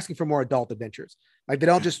are asking for more adult adventures. Like they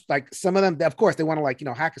don't just like, some of them, of course they want to like, you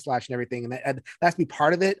know, hack and slash and everything, and that's be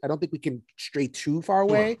part of it. I don't think we can stray too far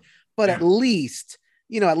away, but at least,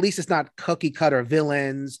 at least it's not cookie cutter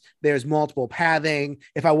villains. There's multiple pathing.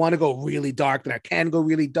 If I want to go really dark, then I can go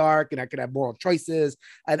really dark and I can have moral choices.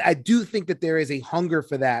 I do think that there is a hunger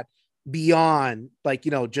for that beyond like,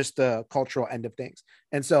 just the cultural end of things.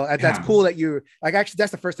 And so that's cool that you're like, actually,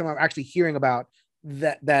 that's the first time I'm actually hearing about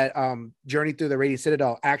that Journey Through the Radiant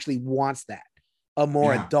Citadel actually wants that, a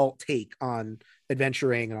more adult take on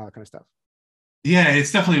adventuring and all that kind of stuff. Yeah,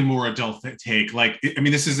 it's definitely a more adult take. Like, I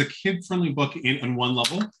mean, this is a kid-friendly book on one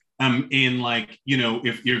level. And like,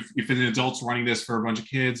 if an adult's running this for a bunch of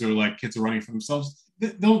kids, or like kids are running for themselves,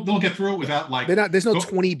 they'll get through it without like. There's no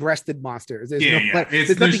 20-breasted monsters.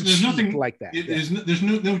 There's there's nothing like that. There's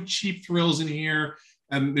no cheap thrills in here.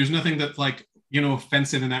 There's nothing that's like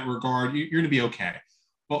offensive in that regard. You're gonna be okay.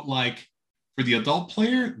 But like for the adult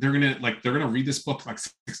player, they're gonna read this book like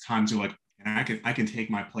 6 times. You're like, and I can take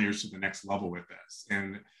my players to the next level with this.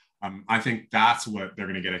 And I think that's what they're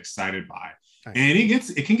going to get excited by. Nice. And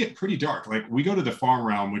it can get pretty dark. Like we go to the Farm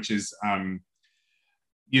Realm, which is,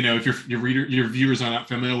 if your viewers are not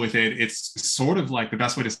familiar with it, it's sort of like, the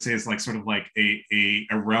best way to say it's like sort of like a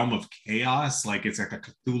realm of chaos. Like it's like a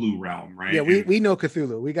Cthulhu realm, right? Yeah, we know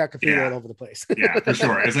Cthulhu. We got Cthulhu all over the place. Yeah, for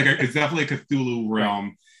sure. It's definitely a Cthulhu realm.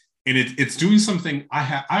 Right. And it's doing something.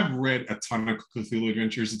 I've read a ton of Cthulhu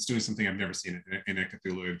adventures. It's doing something I've never seen in a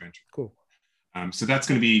Cthulhu adventure. Cool. So that's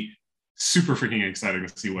going to be super freaking exciting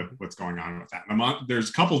to see what's going on with that. And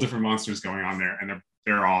there's a couple different monsters going on there, and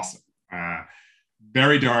they're awesome.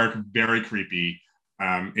 Very dark, very creepy.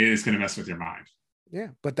 It is going to mess with your mind. Yeah,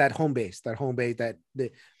 but that home base that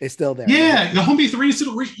is still there. Yeah, right? The home base is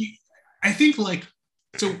still. I think like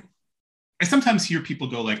so. I sometimes hear people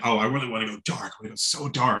go like, oh, I really want to go dark. I want to go so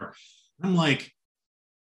dark. And I'm like,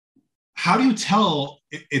 how do you tell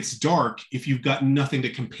it's dark if you've got nothing to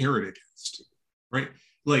compare it against, right?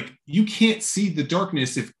 Like you can't see the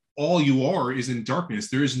darkness if all you are is in darkness.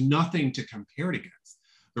 There is nothing to compare it against.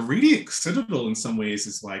 The Radiant Citadel in some ways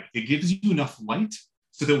is like, it gives you enough light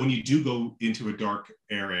so that when you do go into a dark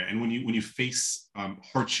area and when you face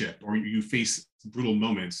hardship or you face brutal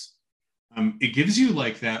moments, it gives you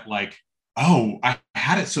like that, like, oh, I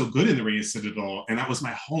had it so good in the Radiant Citadel, and that was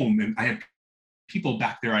my home, and I had people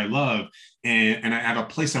back there I love, and I have a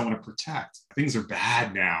place I want to protect. Things are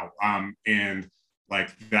bad now, and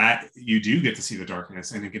like that, you do get to see the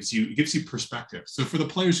darkness, and it gives you perspective. So for the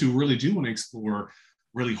players who really do want to explore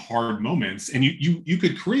really hard moments, and you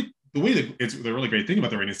could create the way that it's the really great thing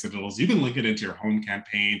about the Radiant Citadel is you can link it into your home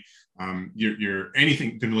campaign. Your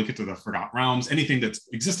anything, you can link it to the Forgotten Realms, anything that's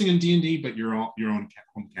existing in D&D, but your own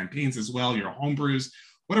home campaigns as well, your home brews,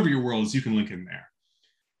 whatever your world is, you can link in there.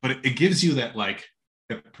 But it gives you that like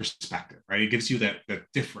that perspective, right? It gives you that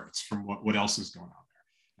difference from what else is going on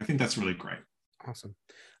there. I think that's really great. Awesome.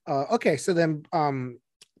 Okay, so then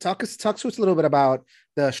talk to us a little bit about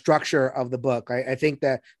the structure of the book. I think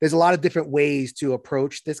that there's a lot of different ways to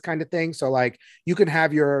approach this kind of thing. So like you can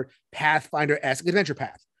have your Pathfinder-esque adventure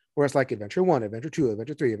path, where it's like Adventure 1, Adventure 2,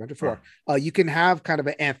 Adventure 3, Adventure 4. Sure. You can have kind of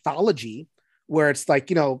an anthology where it's like,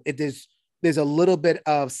 there's a little bit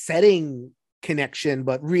of setting connection,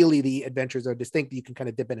 but really the adventures are distinct. You can kind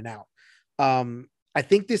of dip in and out. I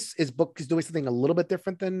think this book is doing something a little bit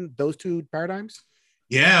different than those two paradigms.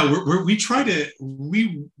 Yeah, we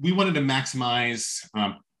wanted to maximize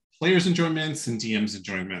players' enjoyments and DM's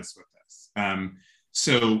enjoyments with this.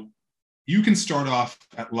 So you can start off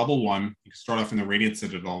at level 1. You can start off in the Radiant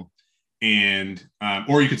Citadel, and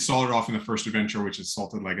or you could start off in the first adventure, which is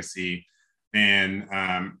Salted Legacy, and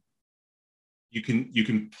you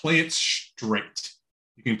can play it straight.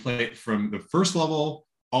 You can play it from the first level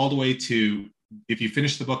all the way to, if you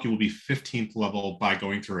finish the book, you will be 15th level by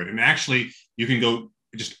going through it. And actually, you can go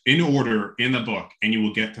just in order in the book, and you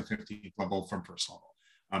will get to 15th level from first level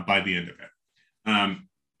by the end of it.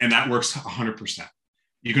 And that works 100%.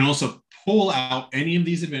 You can also pull out any of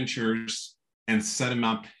these adventures and set them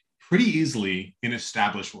up pretty easily in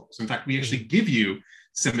established worlds. In fact, we actually give you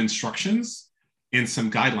some instructions and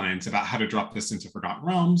some guidelines about how to drop this into Forgotten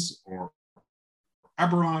Realms or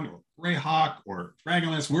Eberron or Greyhawk or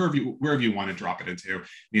Dragonlance, wherever you want to drop it into.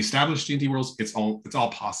 The established D&D worlds, it's all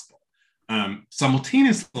possible.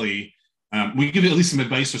 Simultaneously, we give you at least some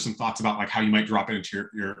advice or some thoughts about like how you might drop it into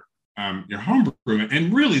your homebrew.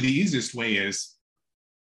 And really, the easiest way is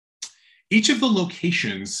each of the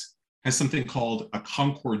locations has something called a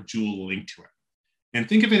Concord Jewel linked to it. And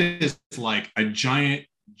think of it as like a giant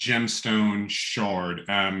gemstone shard.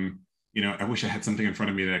 I wish I had something in front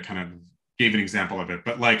of me that kind of gave an example of it,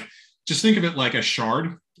 but like, just think of it like a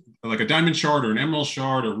shard, like a diamond shard or an emerald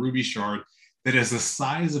shard or ruby shard that is the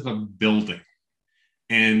size of a building.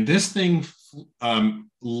 And this thing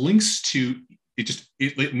links to,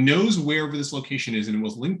 it knows wherever this location is, and it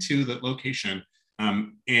will link to that location.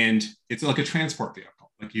 And it's like a transport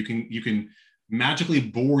vehicle. Like you can magically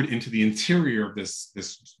board into the interior of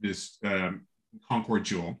this Concord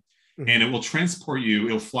Jewel, mm-hmm. and it will transport you.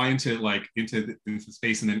 It'll fly into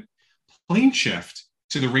space, and then plane shift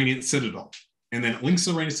to the Radiant Citadel, and then it links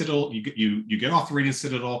to the Radiant Citadel. You get off the Radiant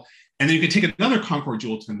Citadel, and then you can take another Concord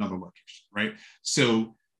Jewel to another location, right?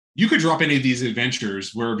 So you could drop any of these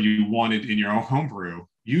adventures wherever you wanted in your own homebrew,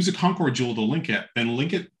 use a Concord Jewel to link it, then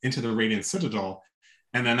link it into the Radiant Citadel,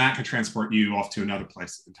 and then that can transport you off to another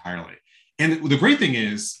place entirely. And the great thing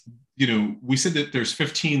is, we said that there's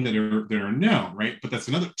 15 that are known, right? But that's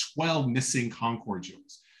another 12 missing Concord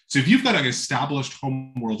Jewels. So if you've got an established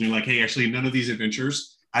home world, and you're like, hey, actually, none of these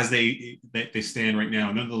adventures, as they stand right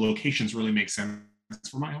now, none of the locations really make sense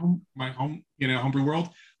for my home, homebrew world.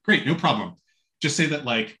 Great, no problem. Just say that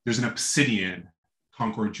like there's an obsidian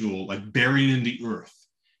Concord Jewel like buried in the earth,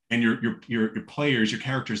 and your players, your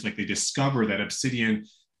characters, like they discover that obsidian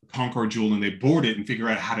Concord Jewel and they board it and figure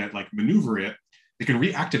out how to like maneuver it. They can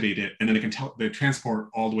reactivate it, and then they transport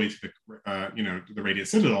all the way to the Radiant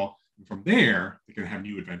Citadel. And from there, they can have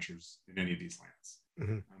new adventures in any of these lands.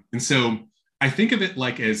 Mm-hmm. And so I think of it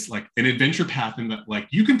like as like an adventure path, in that like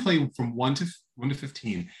you can play from 1 to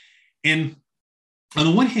 15. And on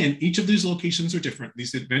the one hand, each of these locations are different.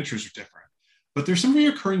 These adventures are different, but there's some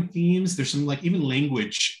recurring themes. There's some like even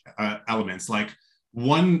language elements, like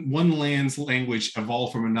one land's language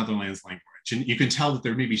evolved from another land's language. And you can tell that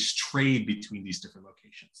there may be trade between these different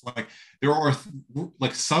locations. Like there are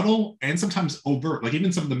like subtle and sometimes overt, like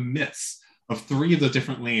even some of the myths of 3 of the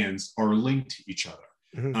different lands are linked to each other.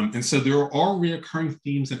 Mm-hmm. And so there are recurring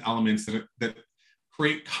themes and elements that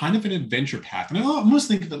create kind of an adventure path. And I almost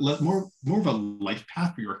think of it more of a life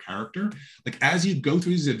path for your character. Like as you go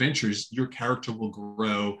through these adventures, your character will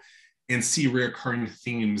grow and see recurring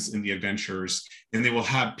themes in the adventures, and they will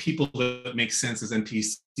have people that make sense as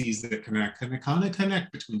NPCs that kind of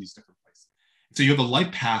connect between these different places. So you have a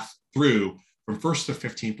life path through from 1st to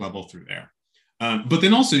 15th level through there. But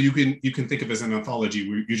then also you can think of it as an anthology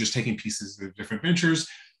where you're just taking pieces of different adventures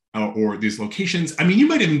or these locations. I mean, you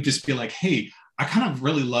might even just be like, hey, I kind of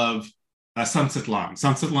really love Sunset Lawn.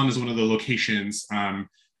 Sunset Lawn is one of the locations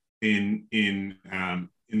in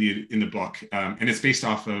the book, and it's based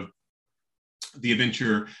off of the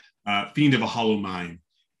adventure Fiend of a Hollow Mine.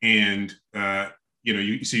 And you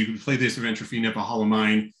can play this adventure Fiend of a Hollow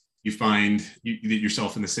Mine. You find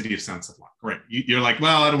yourself in the city of Sunset Lawn. Great. You're like,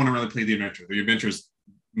 well, I don't want to really play the adventure. The adventure is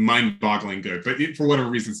mind-boggling good, but for whatever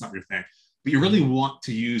reason, it's not your thing. But you really want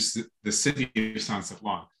to use the city of Sunset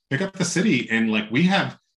Lawn. Pick up the city, and like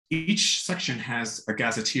each section has a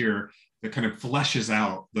gazetteer that kind of fleshes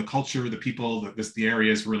out the culture, the people, the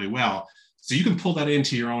areas really well. So you can pull that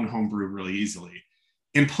into your own homebrew really easily.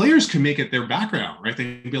 And players can make it their background, right?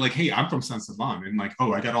 They can be like, hey, I'm from Sunset Lawn, and like,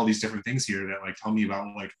 oh, I got all these different things here that like tell me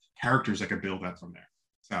about like characters I could build up from there.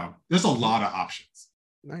 So there's a lot of options.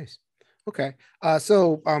 Nice. Okay.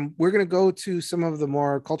 So we're going to go to some of the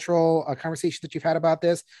more cultural conversations that you've had about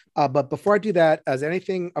this. But before I do that, is there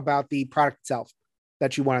anything about the product itself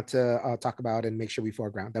that you wanted to talk about and make sure we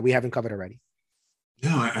foreground that we haven't covered already?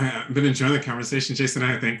 No, I've been enjoying the conversation, Jason.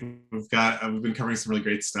 I think we've been covering some really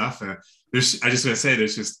great stuff. I just want to say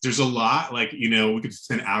there's a lot, like, we could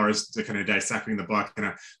spend hours to kind of dissecting the book, and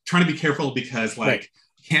I'm trying to be careful because like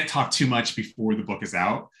you can't talk too much before the book is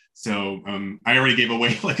out. So I already gave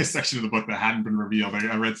away like a section of the book that hadn't been revealed.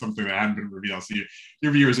 I read something that hadn't been revealed. So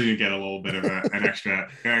your viewers are going to get a little bit of an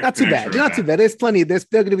extra. Not too bad. Not too bad. There's plenty. There's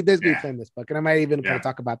going to be plenty in this book. And I might even kind of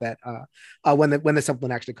talk about that when the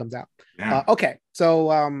supplement actually comes out. Yeah. Okay.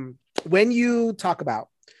 So when you talk about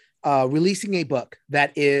releasing a book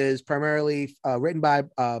that is primarily written by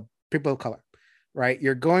people of color, right?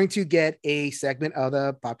 You're going to get a segment of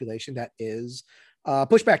the population that is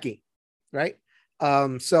pushbacky, right?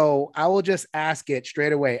 So I will just ask it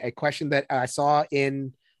straight away. A question that I saw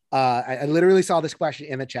I literally saw this question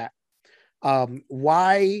in the chat.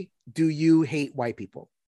 Why do you hate white people?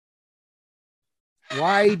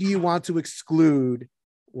 Why do you want to exclude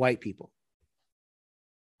white people?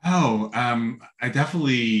 Oh, I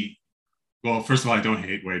definitely, well, first of all, I don't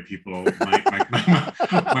hate white people.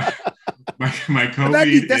 My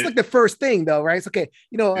co-lead. That's like the first thing, though, right? It's okay.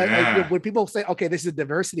 When people say, "Okay, this is a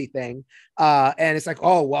diversity thing," and it's like,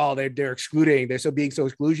 "Oh, well, they're excluding. They're being so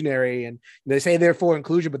exclusionary," and they say they're for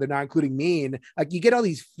inclusion, but they're not including me. And like, you get all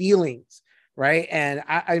these feelings, right? And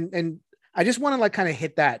I just want to like kind of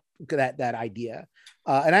hit that idea.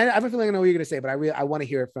 And I have a feeling I know what you're going to say, but I want to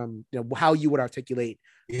hear it from how you would articulate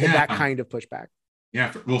that kind of pushback.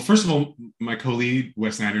 Yeah. Well, first of all, my co-lead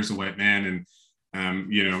Wes Snyder is a white man, and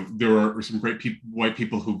There are some great white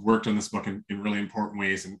people who've worked on this book in really important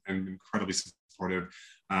ways and incredibly supportive.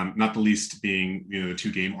 Not the least being, the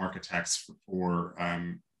two game architects for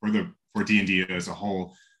D&D as a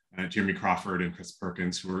whole, Jeremy Crawford and Chris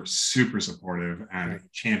Perkins, who are super supportive and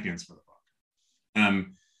champions for the book.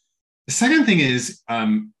 The second thing is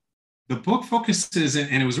the book focuses,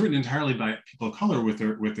 and it was written entirely by people of color with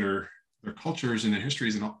their cultures and their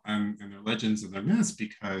histories and their legends and their myths,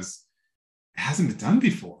 because it hasn't been done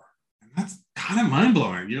before. And that's kind of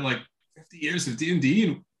mind-blowing. You're like 50 years of D&D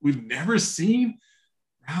and we've never seen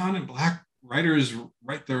brown and black writers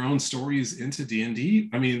write their own stories into D&D.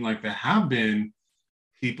 I mean, like, there have been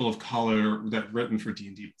people of color that written for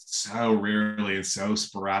D&D so rarely and so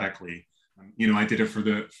sporadically. I did it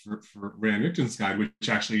for Rand Newton's Guide, which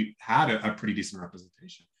actually had a pretty decent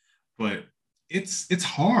representation, but it's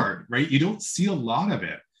hard, right? You don't see a lot of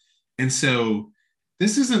it. And so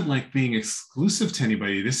this isn't like being exclusive to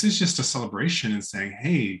anybody. This is just a celebration and saying,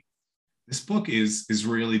 hey, this book is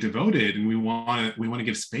really devoted, and we want to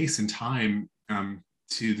give space and time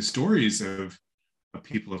to the stories of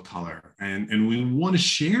people of color, and we want to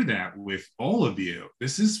share that with all of you.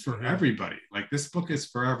 This is for everybody. Like, this book is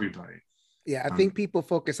for everybody. Yeah, I think people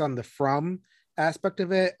focus on the from aspect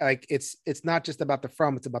of it. Like, it's not just about the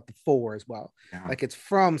from, it's about the for as well. Yeah. Like, it's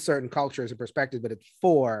from certain cultures and perspectives, but it's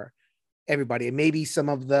for everybody. And maybe some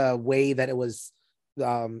of the way that it was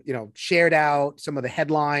shared out, some of the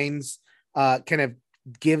headlines kind of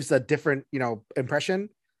gives a different impression.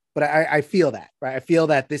 But I feel that, right? I feel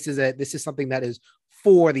that this is something that is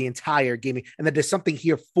for the entire gaming, and that there's something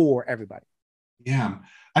here for everybody. Yeah,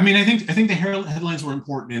 I mean, I think the headlines were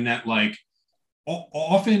important in that, like,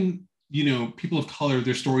 often, people of color,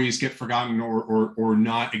 their stories get forgotten or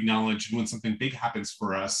not acknowledged. And when something big happens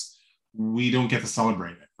for us, we don't get to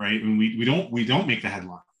celebrate it, right? And we don't make the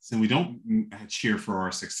headlines, and we don't cheer for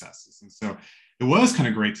our successes. And so it was kind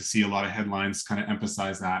of great to see a lot of headlines kind of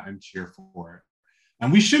emphasize that and cheer for it.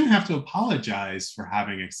 And we shouldn't have to apologize for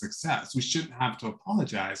having a success. We shouldn't have to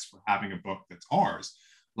apologize for having a book that's ours.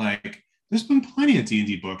 Like, there's been plenty of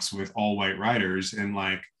D&D books with all white writers, and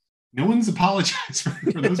like, no one's apologized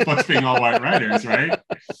for those books being all white writers, right?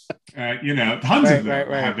 Tons of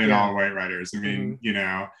them have been all white writers. I mean,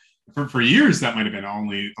 for years that might have been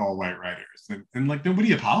only all white writers, and like,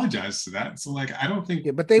 nobody apologized to that. So like, I don't think.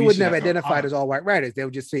 Yeah, but they wouldn't have identified as all white writers. They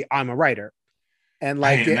would just say, "I'm a writer," and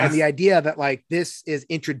like, and the idea that like this is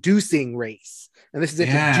introducing race. And this is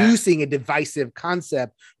introducing a divisive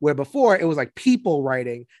concept, where before it was like people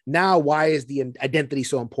writing. Now, why is the identity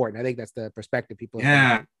so important? I think that's the perspective people.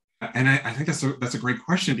 Yeah, and I think that's a great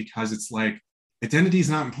question, because it's like, identity is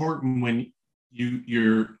not important when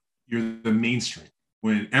you're the mainstream,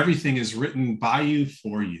 when everything is written by you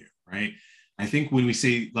for you, right? I think when we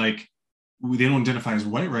say like they don't identify as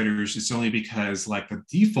white writers, it's only because like the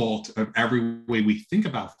default of every way we think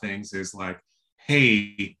about things is like,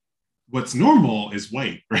 hey, what's normal is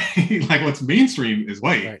white, right? Like, what's mainstream is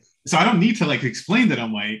white. Right. So I don't need to like explain that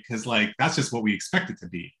I'm white, because like, that's just what we expect it to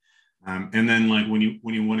be. And then like, when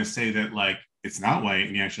you want to say that like it's not white,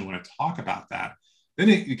 and you actually want to talk about that, then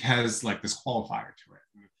it has like this qualifier to it.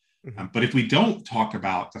 But if we don't talk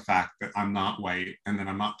about the fact that I'm not white, and then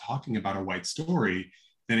I'm not talking about a white story,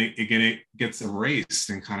 then it gets erased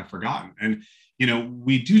and kind of forgotten. And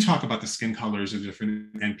we do talk about the skin colors of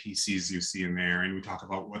different NPCs you see in there, and we talk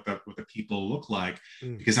about what the people look like,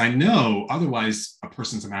 because I know otherwise a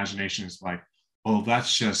person's imagination is like, well,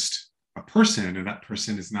 that's just a person, and that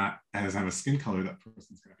person is not has a skin color. That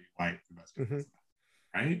person's going to be white,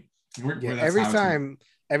 right?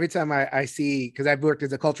 Every time I see, because I've worked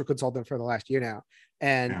as a cultural consultant for the last year now,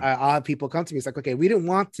 and I'll have people come to me. It's like, okay, we didn't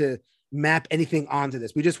want to map anything onto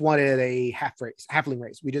this. We just wanted a halfling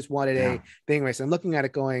race. We just wanted a thing race. And looking at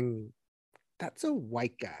it going, that's a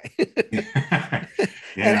white guy.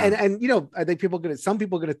 And I think some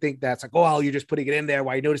people are going to think that's like, oh, well, you're just putting it in there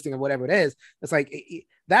while you're noticing or whatever it is. It's like,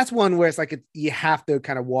 that's one where it's like, you have to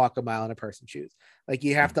kind of walk a mile in a person's shoes. Like,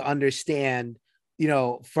 you have to understand,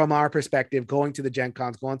 from our perspective, going to the Gen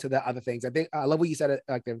Cons, going to the other things. I think I love what you said at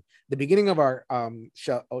like the beginning of our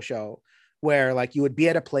show, where like you would be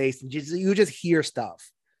at a place and you just hear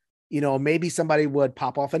stuff, maybe somebody would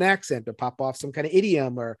pop off an accent or pop off some kind of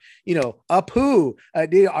idiom, or, up who, are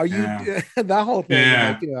you, that whole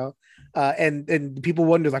thing, and people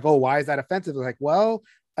wonder like, oh, why is that offensive? It's like, well,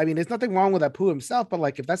 I mean, there's nothing wrong with Apu himself, but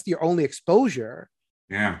like, if that's your only exposure,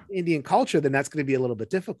 Indian culture, then that's going to be a little bit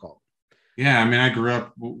difficult. Yeah, I mean, I grew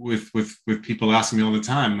up with people asking me all the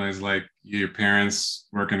time, I was like, your parents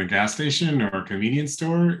work in a gas station or a convenience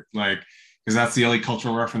store? Like, because that's the only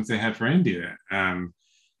cultural reference they had for India.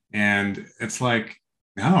 And it's like,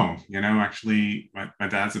 no, actually my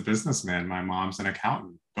dad's a businessman, my mom's an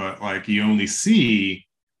accountant, but like you only see,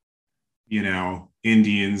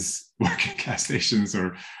 Indians working gas stations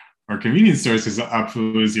or convenience stores because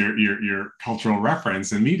Apu is your cultural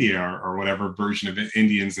reference in media or whatever version of it.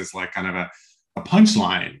 Indians is like kind of a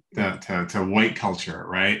punchline to white culture,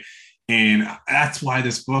 right? And that's why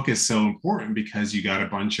this book is so important, because you got a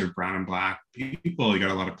bunch of brown and black people, you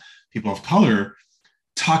got a lot of people of color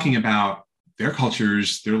talking about their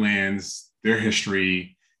cultures, their lands, their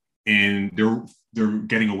history, and they're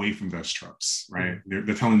getting away from those tropes, right?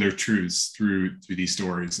 They're telling their truths through these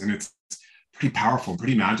stories, and it's pretty powerful,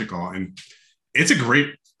 pretty magical, and it's a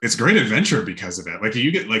great adventure because of it. Like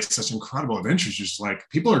you get like such incredible adventures, just like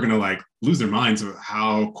people are gonna like lose their minds of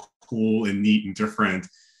how cool and neat and different.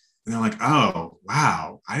 And they're like, oh,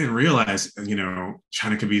 wow, I didn't realize,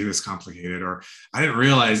 China could be this complicated, or I didn't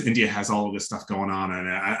realize India has all of this stuff going on. And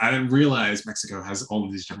I didn't realize Mexico has all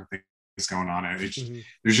of these different things going on. And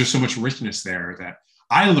there's just so much richness there that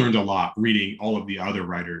I learned a lot reading all of the other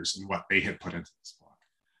writers and what they had put into this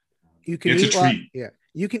book. It's a treat.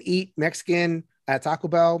 You can eat Mexican at Taco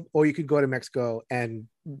Bell, or you could go to Mexico and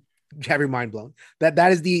have your mind blown. That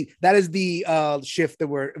is the shift that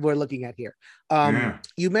we're looking at here.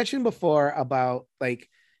 You mentioned before about like,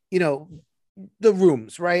 the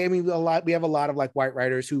rooms, right? I mean, we have a lot of like white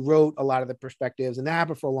writers who wrote a lot of the perspectives, and that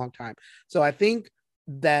happened for a long time. So I think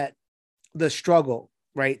that the struggle,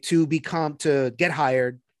 right, to get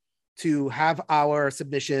hired, to have our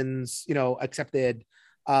submissions, accepted,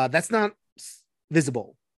 that's not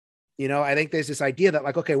visible. I think there's this idea that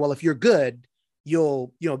like, okay, well, if you're good,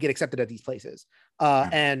 you'll get accepted at these places.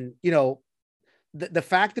 And the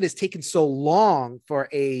fact that it's taken so long for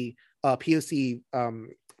a POC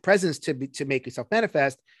presence to make itself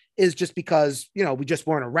manifest is just because we just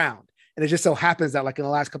weren't around, and it just so happens that like in the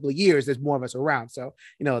last couple of years there's more of us around. So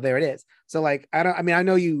there it is. So like I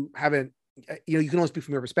know you haven't, you can only speak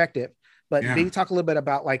from your perspective, but maybe talk a little bit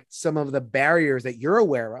about like some of the barriers that you're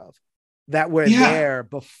aware of that were there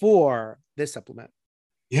before this supplement.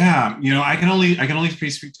 Yeah, I can only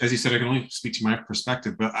speak, as you said, I can only speak to my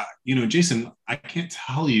perspective. But Jason, I can't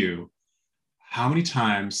tell you how many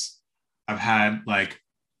times I've had like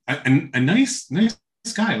a nice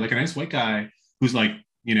guy, like a nice white guy who's like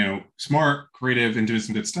smart, creative, and doing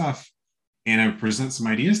some good stuff, and I would present some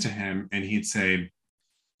ideas to him, and he'd say,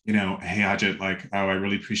 hey Ajit, like, oh, I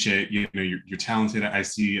really appreciate you're talented. I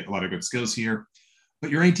see a lot of good skills here, but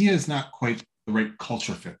your idea is not quite the right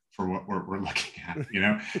culture fit for what we're looking at.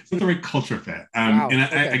 It's not the right culture fit. Wow. And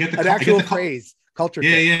okay. I get the actual phrase, culture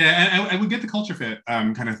fit. Yeah. I would get the culture fit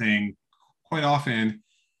kind of thing quite often,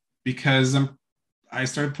 because I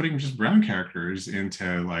started putting just brown characters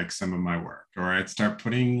into like some of my work, or I'd start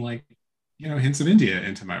putting like hints of India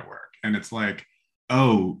into my work, and it's like,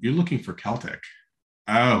 oh, you're looking for Celtic.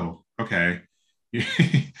 Oh, okay.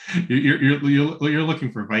 you're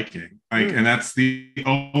looking for Viking, like, and that's the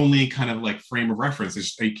only kind of like frame of reference. It's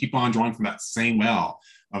just, you keep on drawing from that same well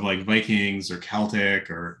of like Vikings or Celtic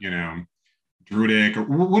or Druidic or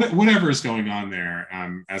whatever is going on there,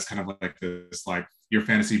 as kind of like this, like your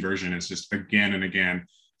fantasy version is just again and again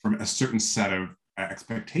from a certain set of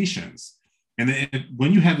expectations. And then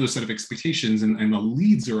when you have those set of expectations and the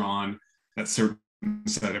leads are on that certain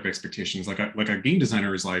set of expectations, like a game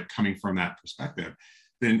designer is like coming from that perspective,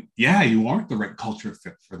 then you aren't the right culture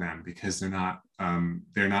fit for them, because they're not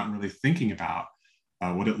really thinking about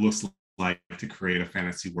what it looks like to create a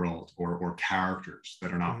fantasy world or characters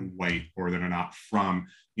that are not white, or that are not from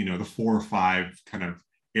the 4 or 5 kind of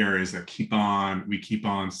areas that we keep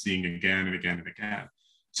on seeing again and again and again.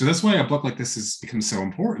 So that's why a book like this has become so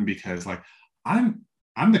important, because like I'm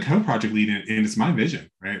the co-project lead, and it's my vision,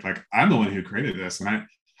 right? Like I'm the one who created this, and I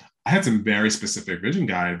had some very specific vision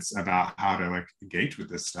guides about how to like engage with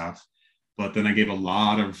this stuff, but then I gave a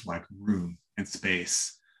lot of like room and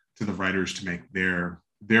space to the writers to make their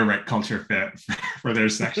right culture fit for their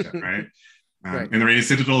section, right? Right. And the Radiant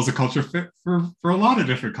Citadel is a culture fit for a lot of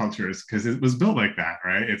different cultures, because it was built like that,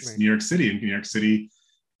 right? It's right. New York City, and New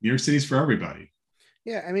York City's for everybody.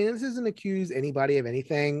 Yeah, I mean, this doesn't accuse anybody of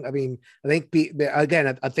anything. I mean, I think,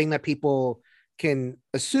 again, a thing that people can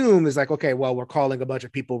assume is like, okay, well, we're calling a bunch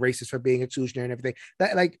of people racist for being exclusionary and everything.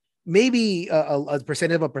 That like maybe a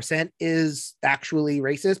percent of a percent is actually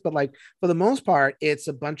racist, but like for the most part, it's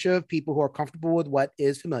a bunch of people who are comfortable with what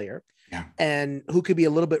is familiar. Yeah. And who could be a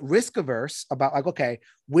little bit risk averse about like, okay,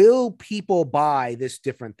 will people buy this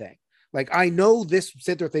different thing? Like, I know this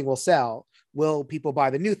center thing will sell. Will people buy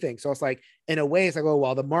the new thing? So it's like, in a way, it's like, oh,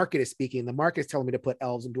 well, the market is speaking. The market is telling me to put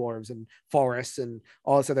elves and dwarves and forests and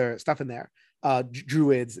all this other stuff in there.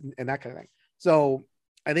 druids and that kind of thing. So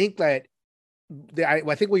I think that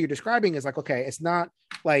I think what you're describing is like, okay, it's not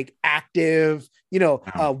like active,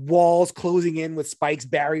 walls closing in with spikes,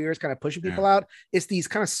 barriers, kind of pushing people out. It's these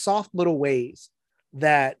kind of soft little ways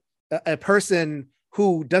that a person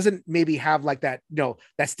who doesn't maybe have like that,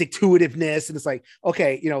 that stick-to-itiveness, and it's like,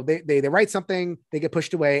 okay, they write something, they get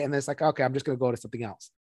pushed away, and then it's like, okay, I'm just going to go to something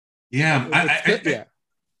else. Yeah.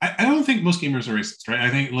 I don't think most gamers are racist, right? I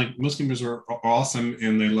think like most gamers are awesome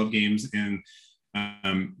and they love games and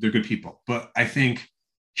they're good people. But I think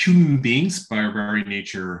human beings by our very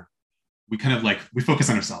nature, we kind of we focus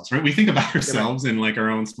on ourselves, right? We think about ourselves in like our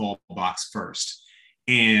own small box first.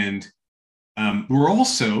 And we're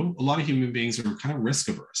also, a lot of human beings are kind of risk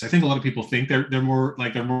averse. I think a lot of people think they're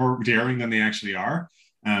more daring than they actually are.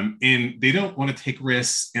 And they don't want to take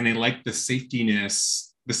risks, and they like the safety,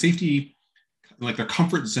 like their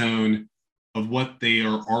comfort zone of what they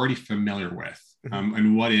are already familiar with,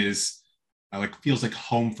 and what is feels like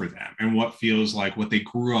home for them, and what feels like what they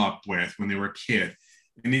grew up with when they were a kid.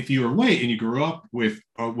 And if you were white and you grew up with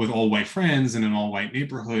all white friends in an all white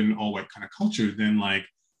neighborhood and all white kind of culture, then like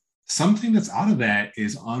something that's out of that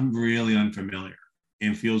is really unfamiliar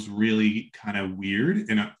and feels really kind of weird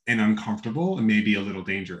and uncomfortable and maybe a little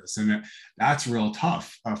dangerous. And that's real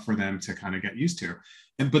tough for them to kind of get used to.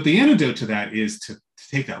 But the antidote to that is to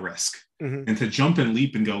take that risk and to jump and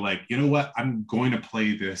leap and go like, you know what, I'm going to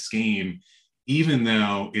play this game, even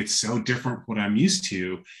though it's so different what I'm used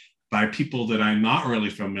to, by people that I'm not really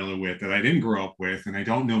familiar with, that I didn't grow up with, and I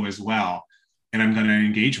don't know as well. And I'm going to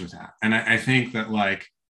engage with that. And I think that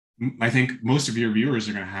I think most of your viewers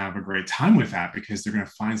are going to have a great time with that, because they're going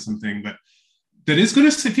to find something that is going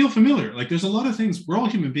to feel familiar. Like there's a lot of things, we're all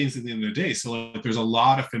human beings at the end of the day. So there's a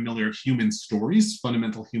lot of familiar human stories,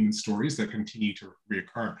 fundamental human stories that continue to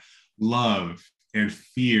reoccur. Love and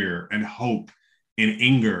fear and hope and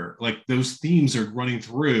anger, like those themes are running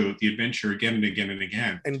through the adventure again and again and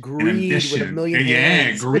again. And greed with a million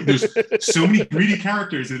hands. There's so many greedy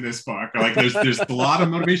characters in this book. Like there's a lot of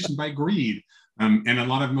motivation by greed. And a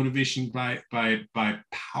lot of motivation by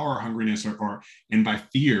power hungriness and by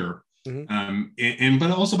fear,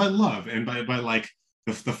 but also by love and by like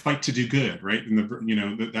the fight to do good, right? And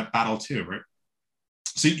that battle too, right?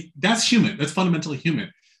 So that's human. That's fundamentally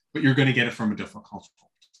human, but you're going to get it from a different cultural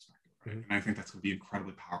perspective, right? And I think that's going to be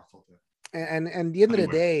incredibly powerful. And at the end of the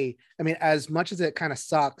day, I mean, as much as it kind of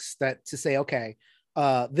sucks that to say, okay,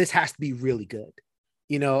 this has to be really good.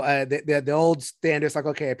 The old standards, like,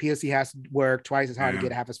 okay, a POC has to work twice as hard to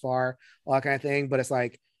get half as far, all that kind of thing. But it's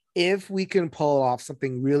like, if we can pull off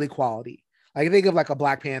something really quality, I can think of like a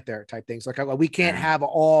Black Panther type thing. So like, we can't have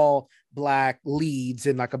all Black leads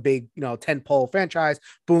in like a big, 10-pole franchise,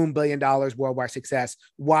 boom, $1 billion worldwide success.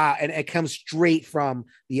 Wow. And it comes straight from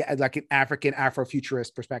the like an African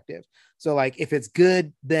Afrofuturist perspective. So like, if it's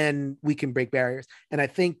good, then we can break barriers. And I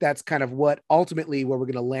think that's kind of what ultimately where we're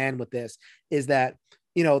going to land with this is that,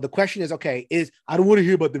 the question is, okay, I don't want to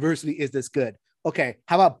hear about diversity. Is this good? Okay.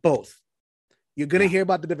 How about both? You're going to hear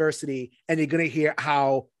about the diversity, and you're going to hear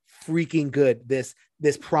how freaking good this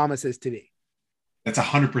promises to be. That's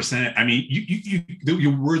 100%. I mean,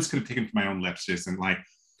 your words could have taken from my own lips, Jason. Like,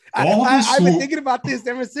 I've been thinking about this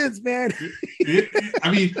ever since, man.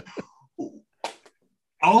 I mean,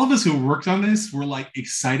 all of us who worked on this were like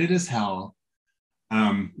excited as hell.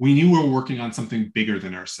 We knew we were working on something bigger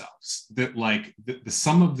than ourselves, that like the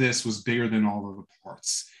sum of this was bigger than all of the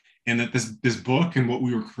parts, and that this book and what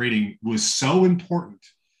we were creating was so important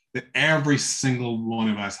that every single one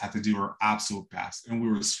of us had to do our absolute best. And we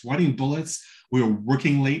were sweating bullets. We were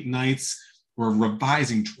working late nights. We were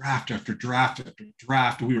revising draft after draft after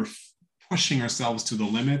draft. We were pushing ourselves to the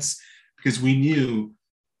limits because we knew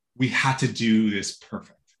we had to do this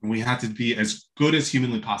perfect. And we had to be as good as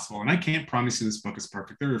humanly possible. And I can't promise you this book is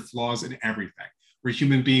perfect. There are flaws in everything. We're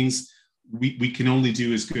human beings. We can only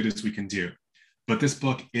do as good as we can do. But this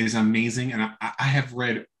book is amazing. And I have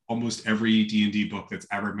read almost every D&D book that's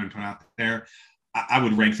ever been put out there. I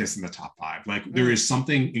would rank this in the top 5. Like there is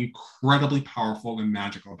something incredibly powerful and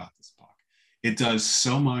magical about this book. It does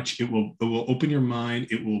so much. It will open your mind.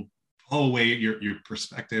 It will pull away your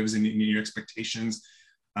perspectives and your expectations.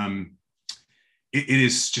 It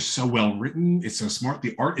is just so well written. It's so smart.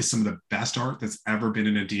 The art is some of the best art that's ever been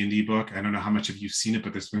in a D&D book. I don't know how much of you've seen it,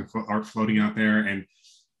 but there's been art floating out there, and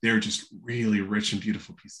they're just really rich and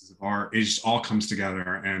beautiful pieces of art. It just all comes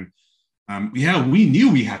together. And we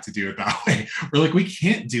knew we had to do it that way. We're like, we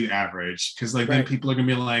can't do average because like then people are gonna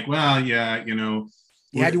be like, well, yeah, you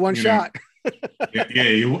had your one shot.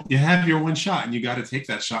 You have your one shot, and you got to take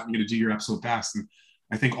that shot, and you got to do your absolute best. And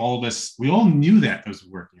I think all of us, we all knew that I was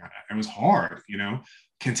working on it. It was hard, you know.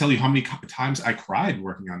 Can't tell you how many times I cried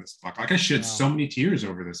working on this book. Like I shed so many tears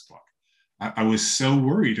over this book. I was so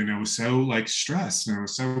worried and I was so like stressed and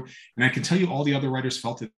and I can tell you all the other writers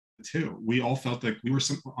felt it too. We all felt like we were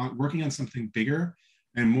working on something bigger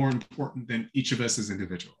and more important than each of us as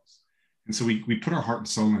individuals. And so we put our heart and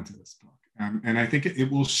soul into this book. And I think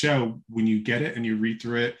it will show when you get it and you read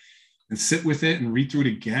through it and sit with it and read through it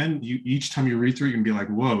again. Each time you read through it, you can be like,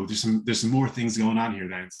 whoa, there's some more things going on here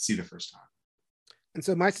that I didn't see the first time. And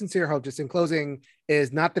so my sincere hope, just in closing,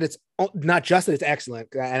 is not just that it's excellent,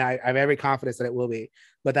 and I have every confidence that it will be,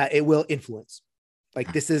 but that it will influence.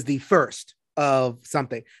 Like this is the first of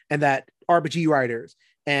something, and that RPG writers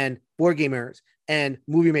and board gamers and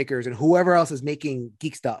movie makers and whoever else is making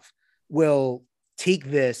geek stuff will take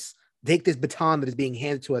this baton that is being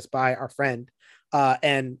handed to us by our friend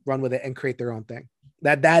and run with it and create their own thing.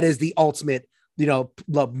 That is the ultimate,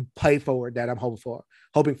 play forward that I'm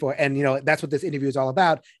hoping for. And, that's what this interview is all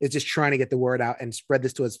about, is just trying to get the word out and spread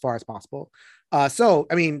this to as far as possible. So,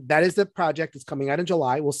 I mean, that is the project. It's coming out in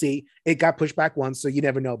July. We'll see. It got pushed back once, so you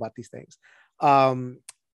never know about these things.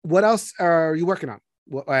 What else are you working on?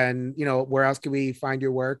 And, where else can we find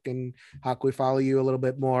your work, and how can we follow you a little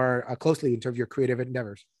bit more closely in terms of your creative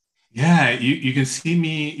endeavors? Yeah, you can see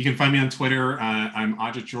me. You can find me on Twitter. I'm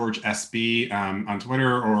Ajit George SB on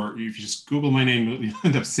Twitter, or if you just Google my name, you'll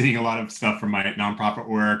end up seeing a lot of stuff from my nonprofit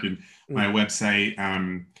work and my website.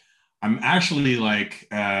 I'm actually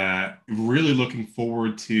really looking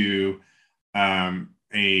forward to a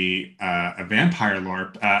vampire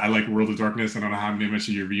LARP. I like World of Darkness. I don't know how much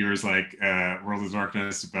of your viewers like World of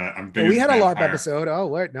Darkness, but I'm big. We had a LARP episode. Oh,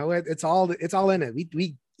 what? No, it's all in it.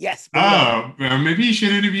 We yes. Oh, maybe you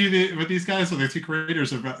should interview with these guys. So the two creators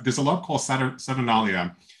there's a LARP called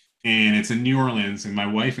Saturnalia, and it's in New Orleans. And my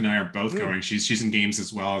wife and I are both going. She's in games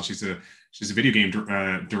as well. She's a video game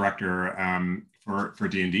director for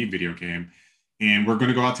D&D video game. And we're going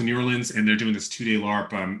to go out to New Orleans, and they're doing this 2-day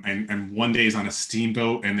LARP. And one day is on a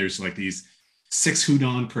steamboat, and there's like these 6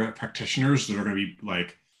 Houdan practitioners that are going to be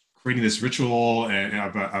like creating this ritual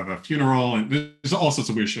of a funeral. And there's all sorts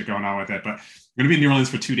of weird shit going on with it. But I'm going to be in New Orleans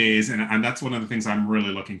for 2 days, and that's one of the things I'm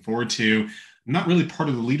really looking forward to. I'm not really part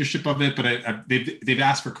of the leadership of it, but they've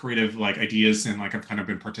asked for creative like ideas, and like I've kind of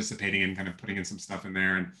been participating and kind of putting in some stuff in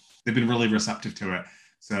there, and they've been really receptive to it.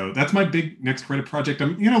 So that's my big next creative project.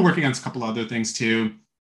 I'm, working on a couple other things too,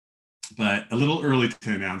 but a little early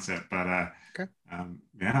to announce it. But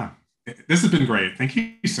yeah, this has been great. Thank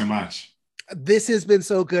you so much. This has been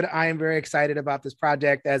so good. I am very excited about this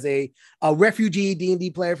project. As a refugee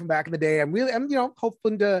D&D player from back in the day, I'm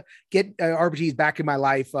hoping to get RPGs back in my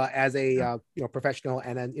life as a professional,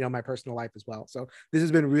 and then my personal life as well. So this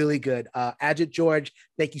has been really good. Ajit George,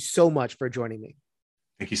 thank you so much for joining me.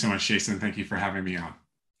 Thank you so much, Jason. Thank you for having me on.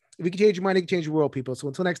 If you can change your mind, you can change the world, people. So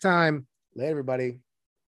until next time, later, everybody.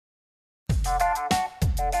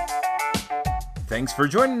 Thanks for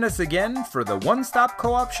joining us again for the One Stop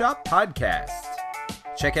Co-op Shop podcast.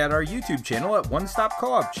 Check out our YouTube channel at One Stop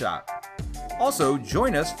Co-op Shop. Also,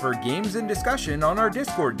 join us for games and discussion on our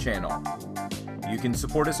Discord channel. You can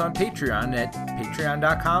support us on Patreon at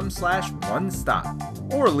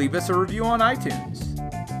patreon.com/onestop, or leave us a review on iTunes.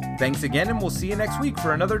 Thanks again, and we'll see you next week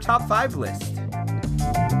for another Top 5 list.